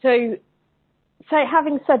 So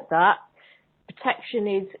having said that,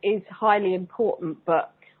 protection is highly important,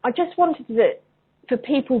 but I just wanted for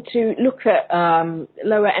people to look at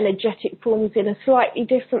lower energetic forms in a slightly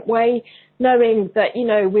different way, knowing that,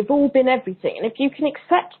 we've all been everything. And if you can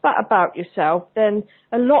accept that about yourself, then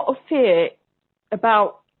a lot of fear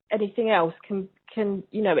about anything else can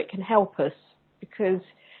it can help us, because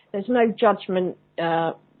there's no judgment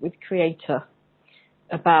with Creator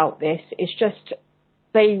about this. It's just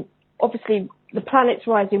obviously the planet's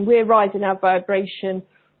rising, we're rising our vibration,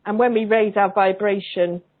 and when we raise our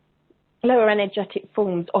vibration, lower energetic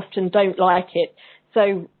forms often don't like it.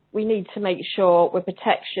 So we need to make sure we're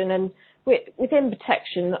protection, and within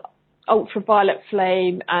protection, ultraviolet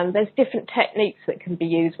flame, and there's different techniques that can be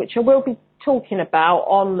used, which I will be talking about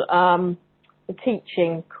on the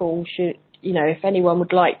teaching course, if anyone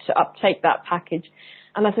would like to uptake that package.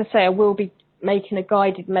 And as I say, I will be making a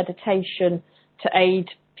guided meditation to aid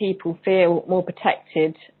people feel more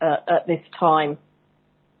protected at this time.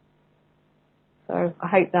 So I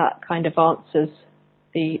hope that kind of answers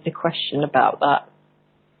the question about that.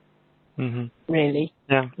 Mm-hmm. Really.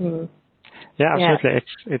 Yeah. Mm. Yeah, absolutely.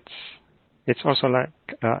 Yeah. It's also like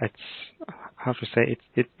it's how to say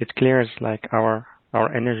it clears like our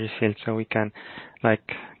energy field, so we can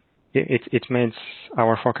it makes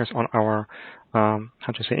our focus on our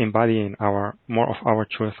how to say embodying more of our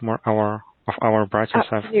truth, more of our brighter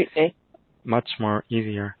self. Absolutely. Much more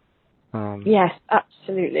easier. Yes,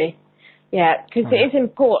 absolutely. Yeah, because it is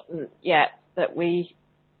important, that we,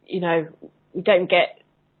 we don't get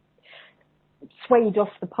swayed off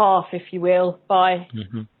the path, if you will, by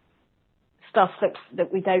stuff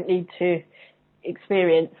that we don't need to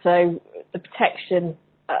experience. So the protection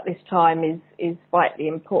at this time is vitally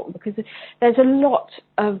important, because there's a lot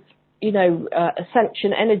of,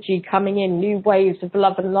 ascension energy coming in, new waves of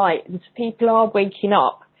love and light, and people are waking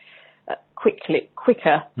up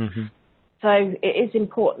quicker. Mm-hmm. So it is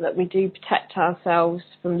important that we do protect ourselves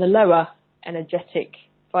from the lower energetic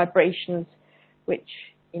vibrations, which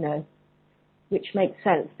makes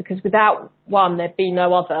sense, because without one, there'd be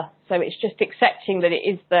no other. So it's just accepting that it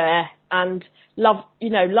is there and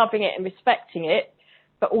loving it and respecting it,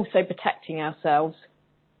 but also protecting ourselves.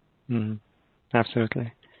 Mm-hmm.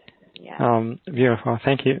 Absolutely. Yeah. Beautiful.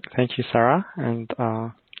 Thank you, Sarah. And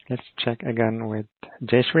let's check again with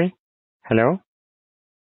Jayshree. Hello.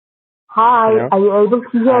 Hi. Hello? Are you able to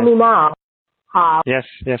hear me now? Hi. Yes,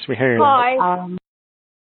 we hear you. Hi.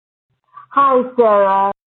 Hi,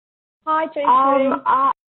 Sarah. Hi,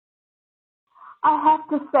 Jayshree. I have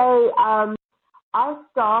to say, I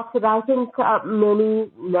started, I think many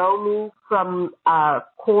know me from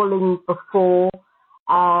calling before,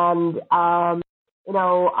 and I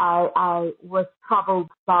was troubled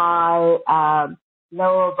by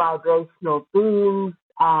lower vibrational beings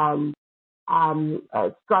and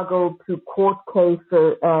struggled through court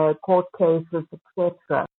cases,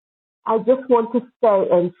 etc. I just want to say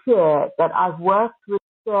and share that I've worked with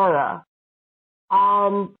Sarah,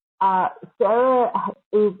 and Sarah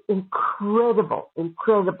is incredible.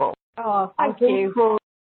 Oh, thank you.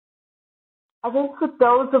 I think for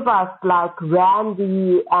those of us like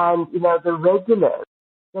Randy and, the regulars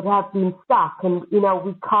that have been stuck and,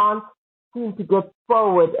 we can't seem to get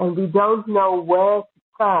forward and we don't know where to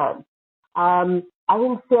turn, I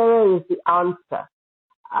think Sarah is the answer.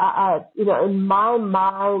 In my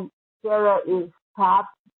mind, Sarah is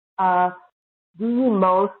perhaps the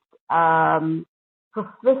most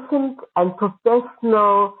proficient and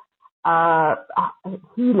professional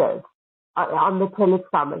healers on the Tennis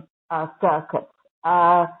Summit circuit,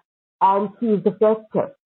 and she's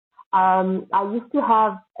effective. I used to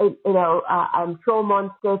have, I'm sure,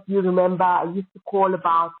 Monster, if you remember, I used to call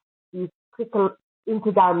about these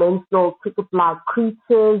interdimensional cricket-like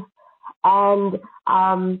creatures, and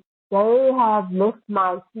they have left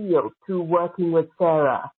my field through working with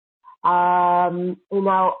Sarah. I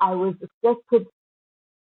was affected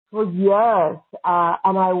for years,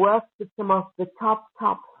 and I worked with some of the top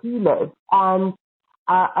healers, and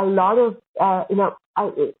a lot of, I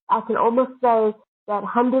can almost say that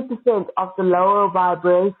 100% of the lower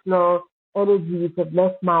vibrational energies have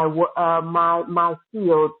left my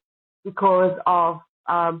field because of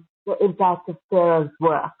the impact of Sarah's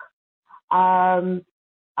work.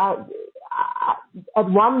 at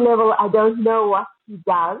one level, I don't know what she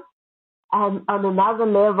does. And on another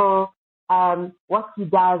level, what she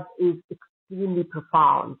does is extremely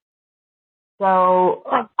profound. So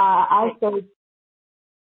I say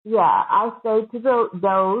to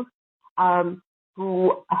those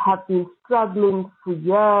who have been struggling for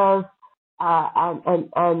years,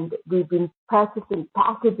 and we've been purchasing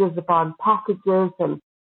packages upon packages, and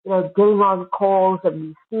getting on calls, and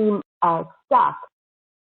we seem stuck.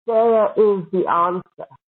 Sarah is the answer.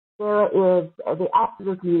 Sarah is the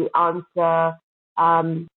absolutely answer.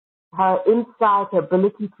 Her insight, her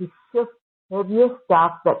ability to shift heavier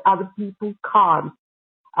stuff that other people can't,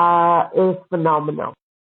 is phenomenal.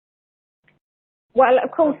 Well,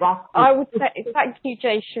 of course, I would say thank you,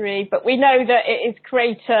 Jay Cherie, but we know that it is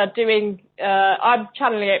Creator doing, I'm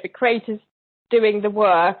channeling it, but Creator's doing the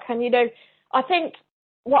work. And, I think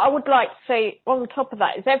what I would like to say on top of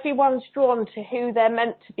that is everyone's drawn to who they're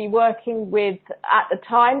meant to be working with at the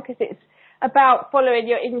time, because it's about following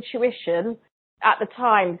your intuition at the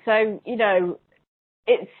time. So,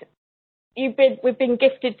 we've been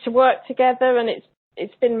gifted to work together, and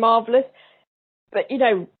it's been marvelous. But,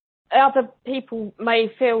 other people may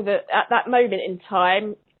feel that at that moment in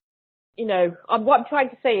time, what I'm trying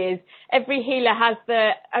to say is every healer has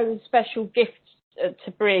their own special gift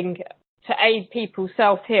to bring to aid people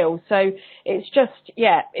self-heal. So it's just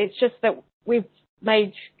that we've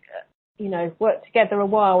made, worked together a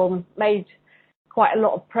while and made quite a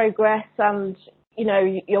lot of progress. And,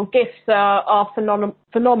 your gifts are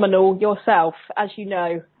phenomenal yourself, as you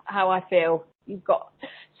know how I feel. You've got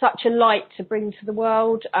such a light to bring to the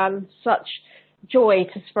world and such joy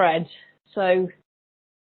to spread. So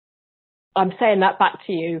I'm saying that back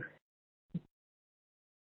to you.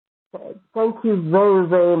 Thank you very,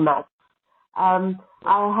 very much. I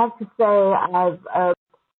have to say I've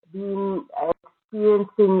been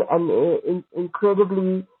experiencing an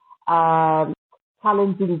incredibly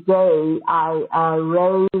challenging day. I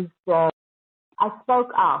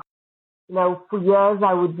spoke out. For years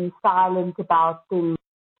I would be silent about things,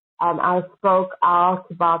 and I spoke out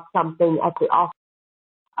about something at the office,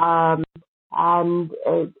 and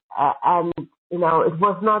it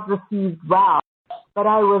was not received well, but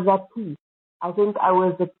I was at peace. I think I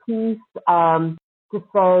was at peace to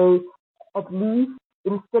say, at least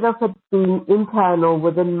instead of it being internal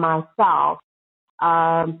within myself,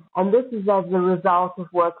 and this is as a result of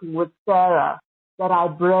working with Sarah, that I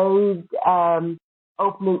braved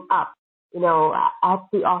opening up, at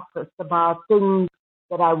the office about things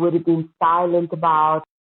that I would have been silent about,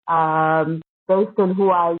 based on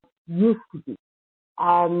who I used to be.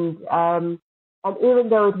 And even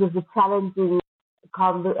though it was a challenging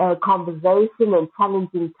conversation and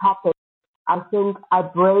challenging topic, I think I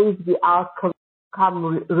braved the outcome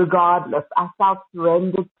regardless. I felt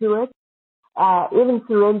surrendered to it, even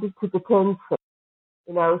surrendered to the tension,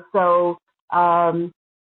 so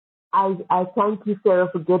I thank you, Sarah,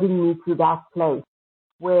 for getting me to that place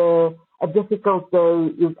where a difficult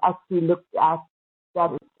day is actually looked at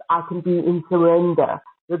that I can be in surrender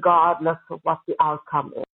regardless of what the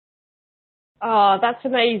outcome is. Oh, that's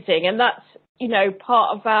amazing. And that's,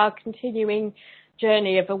 part of our continuing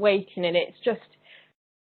journey of awakening. It's just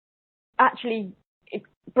actually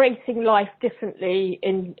embracing life differently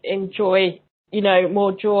in joy,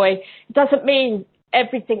 more joy. It doesn't mean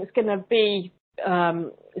everything's going to be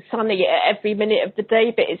sunny at every minute of the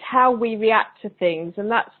day, but it's how we react to things. And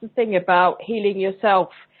that's the thing about healing yourself.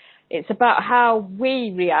 It's about how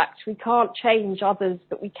we react. We can't change others,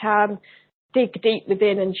 but we can dig deep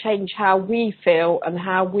within and change how we feel and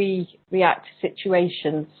how we react to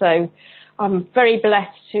situations. So I'm very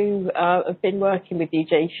blessed to have been working with you,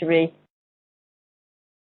 Jay Cherie.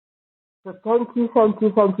 So thank you, both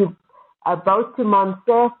to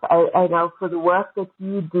Monsef, for the work that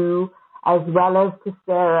you do, as well as to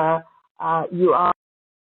Sarah. You are.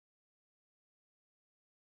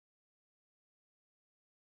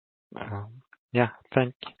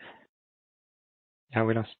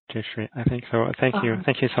 We lost Jay Cherie, I think so. Thank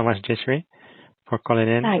you so much, Jay Cherie, for calling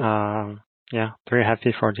in. Very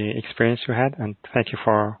happy for the experience you had, and thank you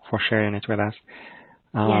for sharing it with us.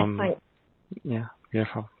 Thanks. Yeah,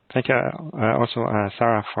 beautiful. Thank you also,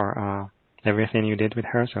 Sarah, for everything you did with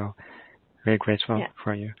her. So very grateful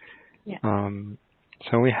for you. Yeah.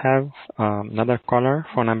 So we have another caller,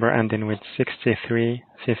 phone number ending with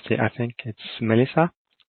 6350. I think it's Melissa.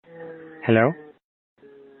 Hello.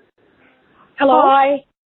 Hello. Hi.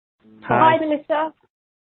 Hi, Melissa.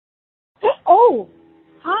 Oh,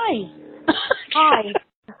 hi. Hi.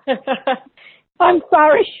 I'm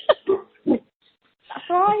sorry. That's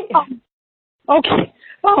right. Okay.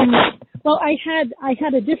 Well, Well, I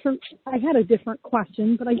had a different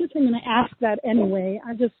question, but I guess I'm going to ask that anyway.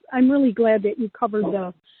 I'm really glad that you covered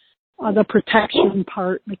the protection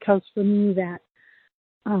part, because for me that,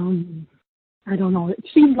 I don't know, it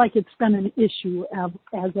seems like it's been an issue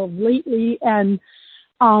as of lately, and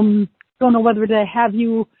don't know whether to have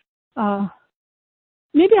you,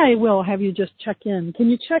 maybe I will have you just check in. Can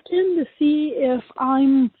you check in to see if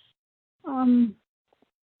I'm,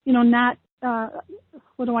 not,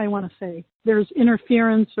 what do I want to say? There's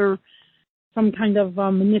interference or some kind of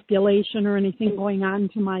manipulation or anything going on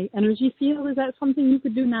to my energy field. Is that something you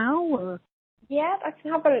could do now? Or? Yeah, I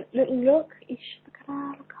can have a little look.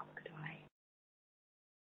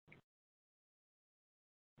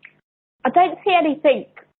 I don't see anything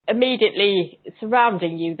immediately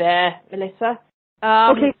surrounding you there, Melissa.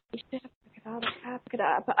 Okay.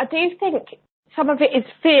 But I do think some of it is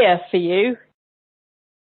fear for you.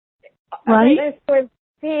 Right. I don't know if you're in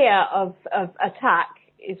fear of attack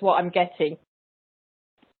is what I'm getting.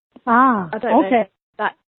 I don't know if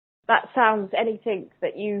that sounds anything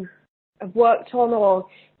that you have worked on or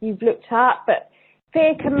you've looked at, but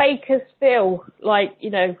fear can make us feel like,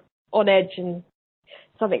 on edge and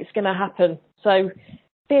something's going to happen. So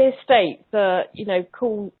fear states,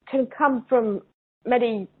 can come from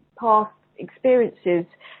many past experiences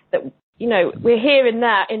that, we're here in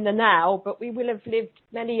the now, but we will have lived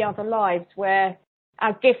many other lives where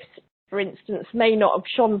our gifts, for instance, may not have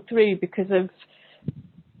shone through because of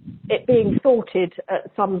it being thwarted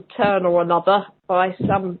at some turn or another by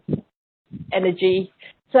some energy.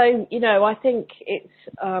 So, I think it's,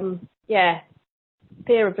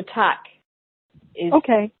 fear of attack is...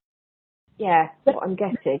 Okay. Yeah, what I'm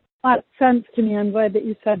getting. A lot of sense to me. I'm glad that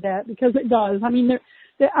you said that, because it does. I mean,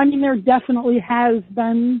 there definitely has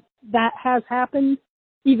been, that has happened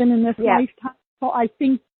even in this lifetime. So I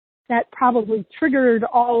think that probably triggered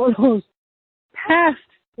all of those past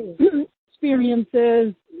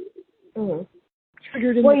experiences.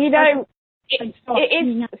 Triggered in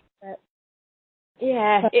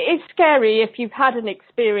it is scary if you've had an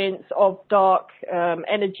experience of dark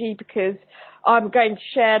energy, because I'm going to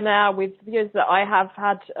share now with viewers that I have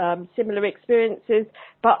had similar experiences.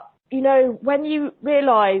 But, when you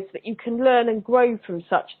realise that you can learn and grow from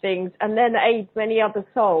such things and then aid many other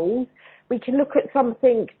souls, we can look at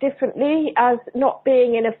something differently as not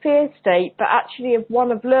being in a fear state, but actually of one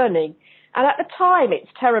of learning. And at the time, it's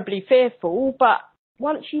terribly fearful, but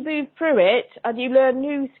once you move through it and you learn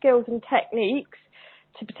new skills and techniques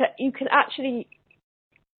to protect, you can actually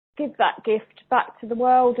give that gift back to the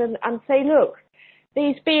world and say, look,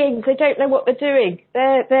 these beings, they don't know what they're doing.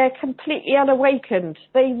 They're completely unawakened.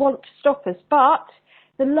 They want to stop us. But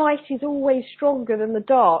the light is always stronger than the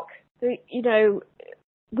dark.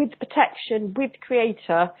 With protection, with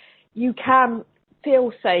Creator, you can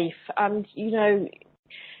feel safe. And,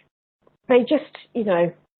 they just,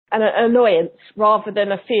 an annoyance rather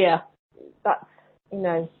than a fear. That's,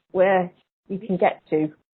 where you can get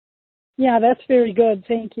to. Yeah, that's very good.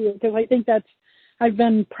 Thank you. Because I think I've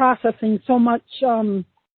been processing so much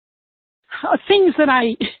things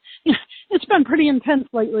that it's been pretty intense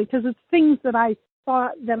lately, because it's things that I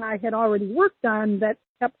thought that I had already worked on that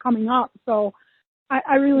kept coming up. So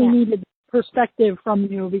I really needed perspective from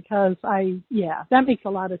you, because that makes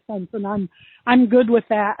a lot of sense, and I'm good with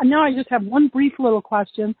that. And now I just have one brief little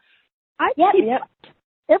question.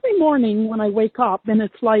 Every morning when I wake up, and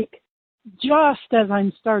it's like just as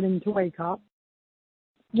I'm starting to wake up,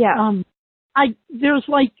 there's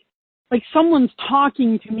like someone's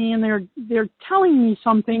talking to me, and they're telling me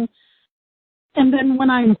something, and then when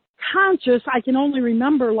I'm conscious, I can only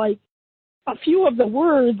remember like a few of the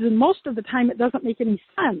words, and most of the time it doesn't make any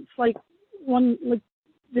sense. Like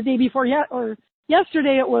the day before or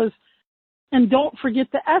yesterday it was, and don't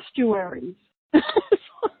forget the estuaries.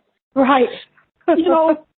 Right.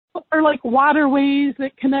 Or like waterways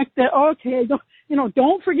that connect that. Okay,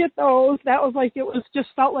 don't forget those. That was like, it was just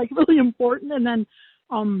felt like really important. And then,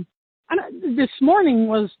 this morning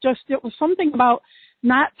was just, it was something about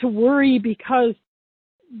not to worry, because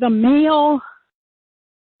the males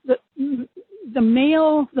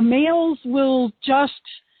will just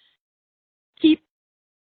keep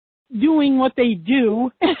doing what they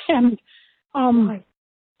do, and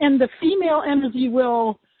the female energy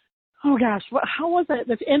will, how was that?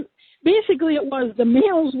 And basically it was, the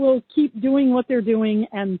males will keep doing what they're doing,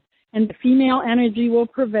 and the female energy will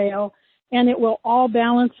prevail, and it will all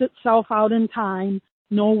balance itself out in time,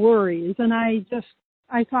 no worries. And I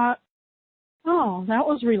thought, that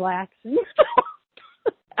was relaxing.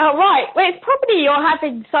 Oh, right. Well, it's probably you're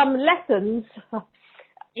having some lessons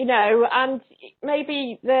you know, and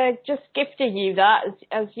maybe they're just gifting you that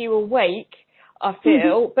as you awake, I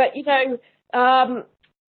feel. But, you know,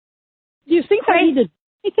 do you think I need to do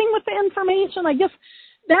anything with the information? I guess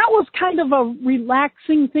that was kind of a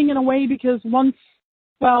relaxing thing in a way, because once,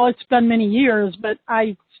 well, it's been many years, but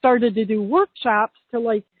I started to do workshops to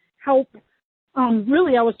like help.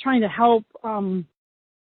 Really, I was trying to help,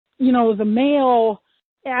 you know, the male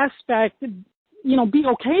aspect, you know, be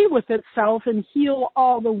okay with itself and heal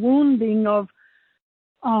all the wounding of,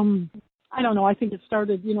 I don't know, I think it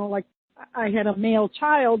started, you know, like I had a male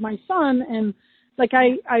child, my son, and like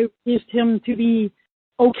I used him to be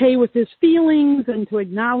okay with his feelings and to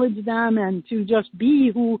acknowledge them and to just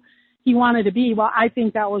be who he wanted to be. Well, I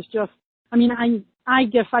think that was just, I mean, I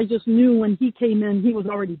guess I just knew when he came in, he was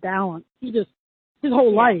already balanced. His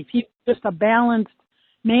whole life, he was just a balanced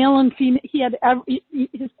male and female. He had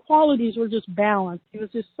his qualities were just balanced. He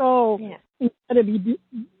was just so incredibly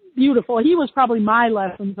beautiful. He was probably my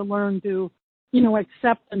lesson to learn to, you know,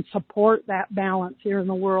 accept and support that balance here in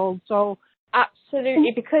the world. So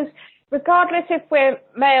absolutely, because regardless if we're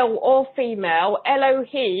male or female,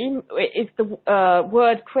 Elohim is the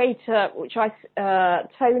word creator, which I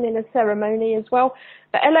tone in a ceremony as well.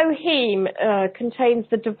 But Elohim contains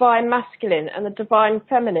the divine masculine and the divine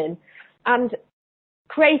feminine. And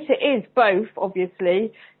creator is both,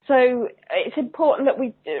 obviously. So it's important that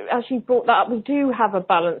we, as you brought that up, we do have a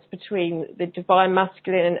balance between the divine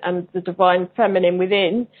masculine and the divine feminine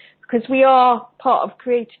within, because we are part of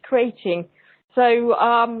creating.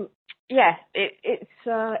 So, it's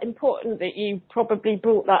important that you probably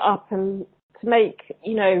brought that up, and to make,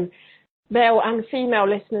 you know, male and female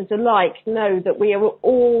listeners alike know that we are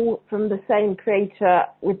all from the same creator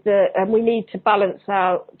and we need to balance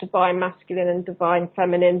our divine masculine and divine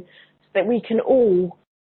feminine so that we can all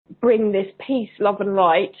bring this peace, love and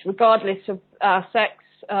light, regardless of our sex,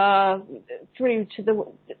 through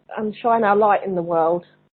to and shine our light in the world.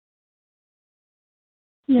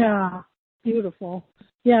 Yeah, beautiful.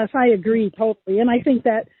 Yes, I agree totally. And I think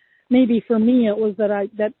that maybe for me it was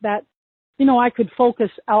that you know, I could focus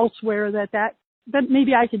elsewhere, that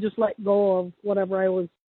maybe I could just let go of whatever I was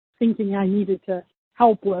thinking I needed to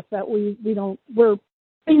help with, that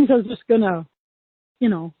things are just gonna, you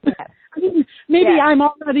know, I mean, maybe I'm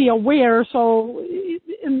already aware, so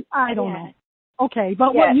I don't know. Okay,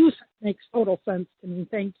 but what you said makes total sense to me.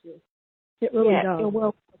 Thank you. It really does. You're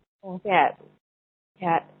welcome.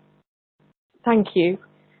 Yeah. Thank you.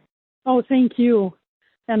 Oh, thank you.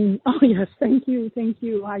 And, oh yes, thank you.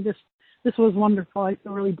 This was wonderful. I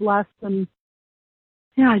feel really blessed, and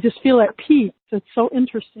I just feel at peace. It's so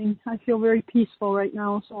interesting. I feel very peaceful right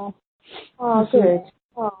now. So, good.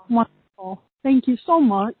 Wonderful. Thank you so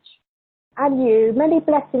much. And you. Many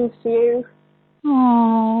blessings to you.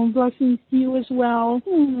 Oh, blessings to you as well.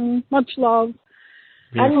 Much love.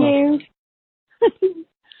 Beautiful.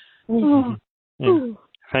 And you.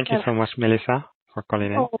 Thank you so much, Melissa, for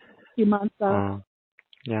calling in. Oh, thank you, Martha.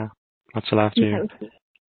 Much love to you.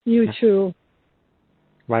 You too.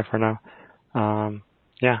 Bye for now.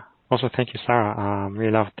 Also, thank you, Sarah.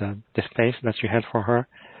 Really loved the space that you had for her,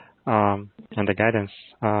 and the guidance.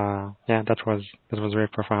 That was very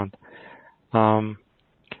profound.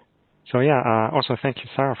 Also thank you,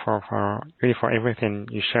 Sarah, for everything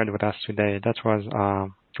you shared with us today. That was a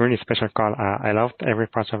really special call. I loved every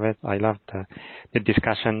part of it. I loved the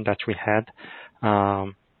discussion that we had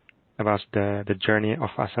about the journey of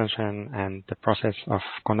Ascension and the process of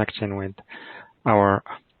connecting with our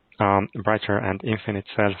brighter and infinite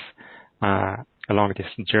self along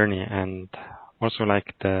this journey, and also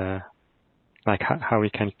how we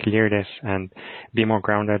can clear this and be more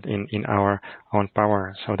grounded in our own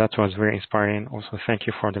power. So that was very inspiring. Also, thank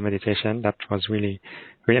you for the meditation. That was really,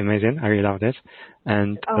 really amazing. I really loved it.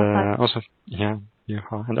 And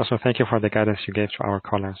beautiful. And also thank you for the guidance you gave to our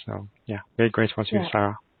callers. So very grateful to you,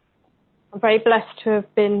 Sarah. I'm very blessed to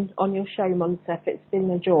have been on your show, Monsef. It's been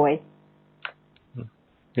a joy.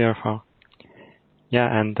 Beautiful.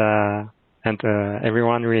 And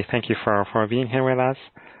everyone, really thank you for being here with us.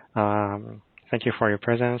 Thank you for your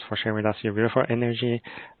presence, for sharing with us your beautiful energy.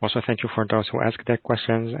 Also, thank you for those who asked their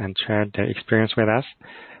questions and shared their experience with us.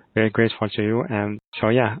 Very grateful to you. And so,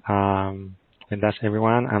 with that,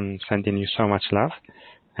 everyone, I'm sending you so much love.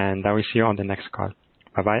 And I will see you on the next call.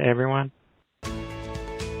 Bye-bye, everyone.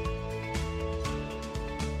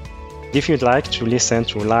 If you'd like to listen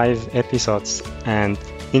to live episodes and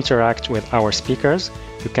interact with our speakers,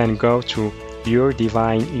 you can go to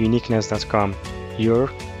yourdivineuniqueness.com. Your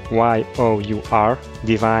Y-O-U-R,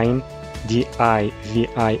 divine,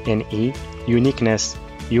 D-I-V-I-N-E, uniqueness,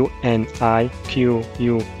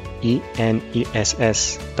 U-N-I-Q-U ENESS.com.